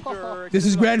 This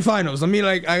is grand finals. I mean,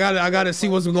 like I gotta see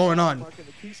what's going on.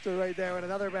 Right there with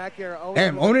another back air.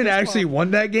 Damn, Onin actually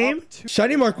won that game.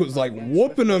 Shiny Mark was like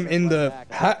whooping him in the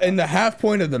half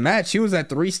point of the match. He was at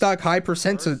 3 stock high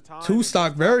percent to 2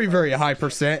 stock very high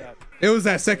percent. It was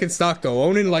that second stock though.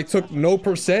 Onin like took no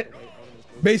percent,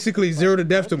 basically 0 to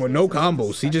death him with no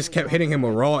combos. He just kept hitting him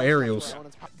with raw aerials.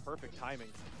 Perfect timing.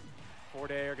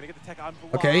 Gonna get the tech on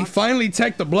block. Okay, finally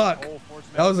tech the block.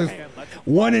 That was a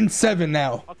 1 in 7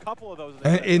 now. A couple of those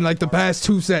in like the past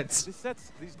 2 sets.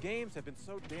 These games have been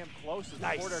so damn close as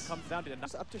the quarter comes down to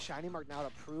It's up to Shiny Mark now to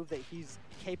prove that he's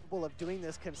capable of doing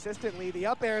this consistently. The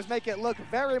up airs make it look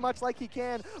very much like he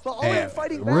can, but Onin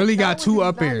fighting back. Really got 2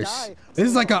 up airs. This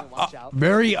is like a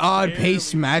very odd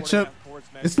pace matchup.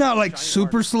 It's not like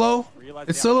super slow.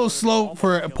 It's a little slow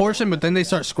for a portion, but then they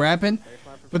start scrapping.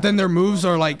 But then their moves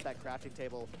are like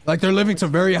they're living to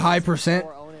very high percent.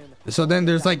 So then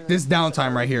there's like this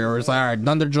downtime right here where it's like, all right,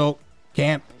 Thunder Jolt,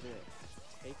 camp.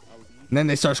 And then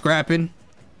they start scrapping.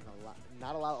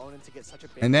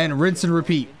 And then rinse and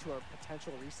repeat.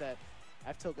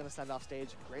 F-Tilt gonna send off stage.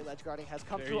 Great ledge guarding has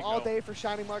come through all day for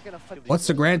Shiny Mark. What's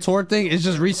the Grand Tour thing? It's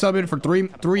just resubbing for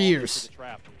three years.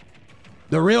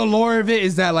 The real lore of it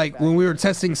is that like when we were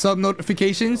testing sub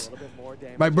notifications,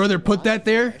 my brother put that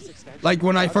there. Like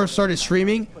when I first started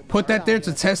streaming, put that there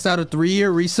to test out a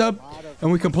 3-year resub,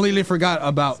 and we completely forgot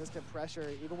about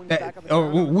that. Or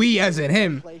we, as in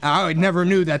him, I never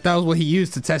knew that that was what he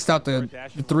used to test out the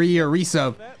 3-year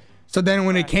resub. So then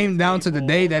when it came down to the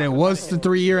day that it was the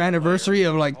 3-year anniversary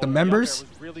of like the members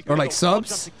or like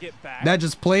subs, that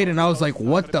just played, and I was like,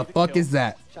 what the fuck is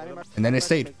that? And then it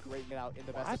stayed.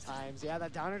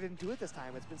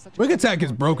 Quick attack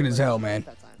is broken as hell, man.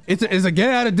 It's a get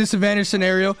out of disadvantage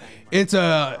scenario. It's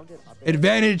a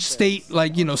advantage state,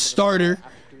 like, you know, starter.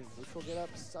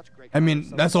 I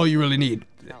mean, that's all you really need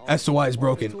as to why it's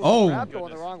broken. Oh,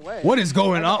 what is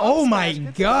going on? Oh my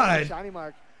god.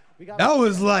 That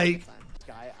was like,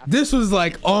 this was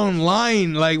like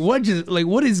online. Like what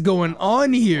is going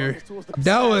on here?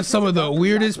 That was some of the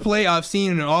weirdest play I've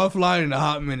seen in offline in a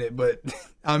hot minute. But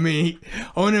I mean,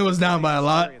 Onin was down by a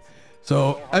lot.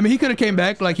 So, I mean, he could have came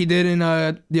back like he did in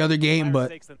the other game,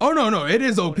 but oh no, it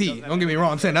is OP. Don't get me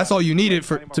wrong. I'm saying that's all you needed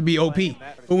to be OP.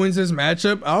 Who wins this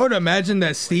matchup? I would imagine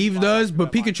that Steve does,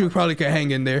 but Pikachu probably could hang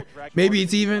in there. Maybe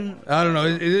it's even. I don't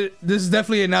know. This is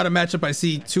definitely not a matchup I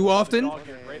see too often.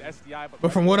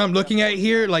 But from what I'm looking at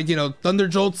here, like, you know, Thunder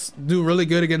Jolts do really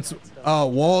good against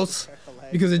walls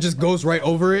because it just goes right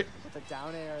over it.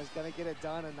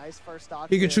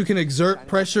 Pikachu can exert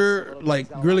pressure, like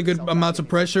really good amounts of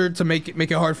pressure to make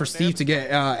it hard for Steve to get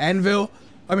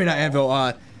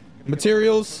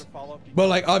materials. But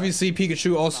like obviously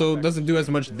Pikachu also doesn't do as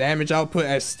much damage output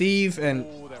as Steve, and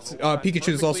Pikachu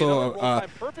is also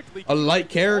a light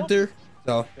character,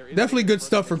 so definitely good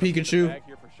stuff for Pikachu.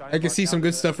 I can see some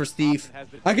good stuff for Steve.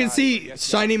 I can see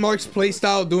Shiny Mark's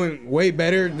playstyle doing way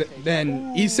better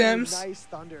than Esam's.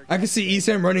 I can see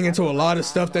Esam running into a lot of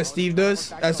stuff that Steve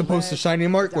does, as opposed to Shiny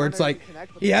Mark, where it's like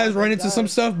he has run into some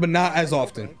stuff, but not as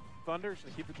often. Thunder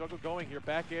should keep the juggle going here.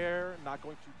 Back air, not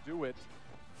going to do it.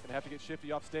 Gonna have to get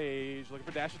Shifty off stage. Looking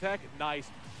for dash attack. Nice.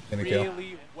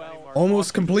 Really well.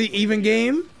 Almost complete even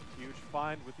game.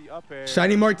 With the up air.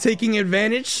 Shiny Mark taking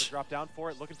advantage. Drop down for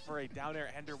it, looking for a down air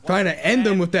ender. Trying to end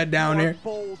them with that down air.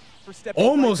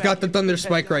 Almost got the Thunder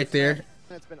Spike right there.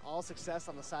 It's been all success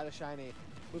on the side of Shiny.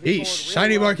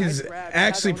 Shiny Mark is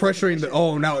actually pressuring the.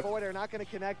 Oh, now.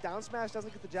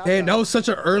 And that was such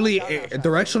an early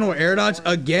directional air dodge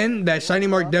again that Shiny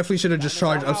Mark definitely should have just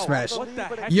charged up smash.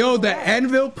 Yo, the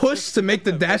anvil push to make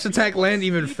the dash attack land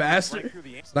even faster.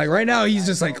 Like right now, he's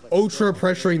just like ultra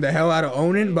pressuring the hell out of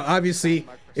Onin. But obviously,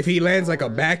 if he lands like a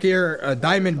back air, a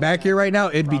diamond back air right now,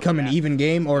 it'd become an even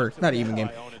game, or not even game.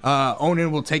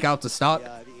 Onin will take out the stock.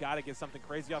 got to get something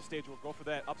crazy off stage. We'll go for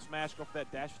that up smash, go for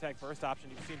that dash attack burst option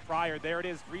you've seen prior. There it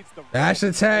is, reads the dash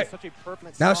attack. Such a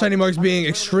perfect Now Shiny Mark's being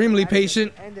extremely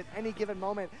patient. At any given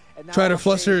moment, Try to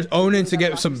fluster his Onin to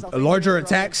get some larger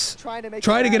attacks. Try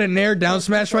to get a Nair down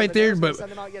smash right there, but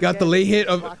got the late hit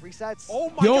of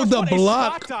yo, the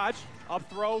block. Up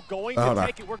throw, going Hold to on.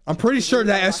 take it. I'm pretty sure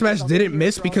that F smash didn't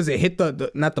miss because it hit the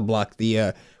not the block,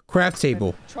 the craft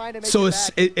table. So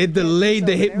it delayed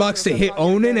the hitbox to hit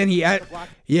Onin, and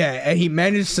and he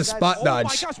managed to spot dodge.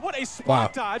 Oh my gosh, what a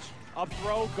spot dodge. Up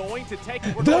throw, going to take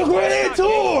it. The Grand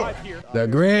Tour! The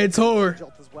Grand Tour.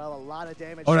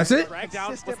 Oh, that's it?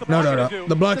 No.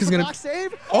 The block is gonna.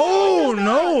 Oh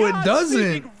no, it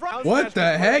doesn't. What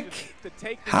the heck?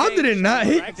 How did it not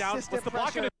hit?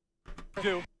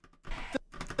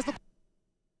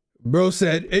 Bro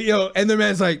said, yo,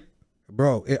 Enderman's like,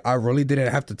 bro, I really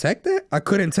didn't have to tech that? I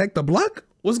couldn't tech the block?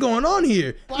 What's going on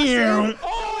here?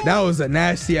 That was a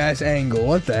nasty ass angle.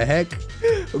 What the heck?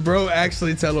 Bro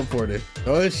actually teleported.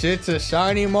 Oh shit to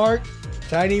Shiny Mark.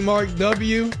 Shiny Mark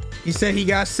W. He said he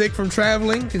got sick from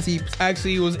traveling because he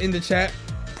actually was in the chat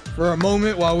for a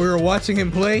moment while we were watching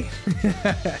him play.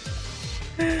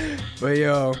 But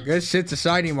yo, good shit to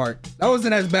Shiny Mark. That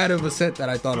wasn't as bad of a set that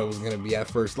I thought it was gonna be at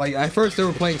first. Like at first they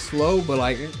were playing slow, but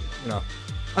like, you know,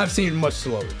 I've seen it much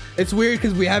slower. It's weird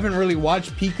because we haven't really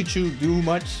watched Pikachu do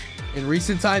much in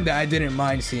recent time that I didn't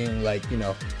mind seeing, like, you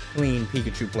know, clean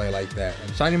Pikachu play like that.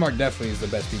 And Shiny Mark definitely is the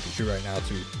best Pikachu right now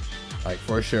too, like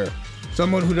for sure.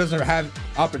 Someone who doesn't have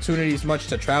opportunities much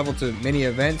to travel to many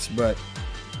events, but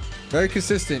very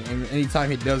consistent in any time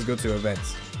he does go to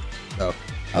events. So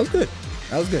that was good.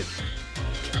 That was good.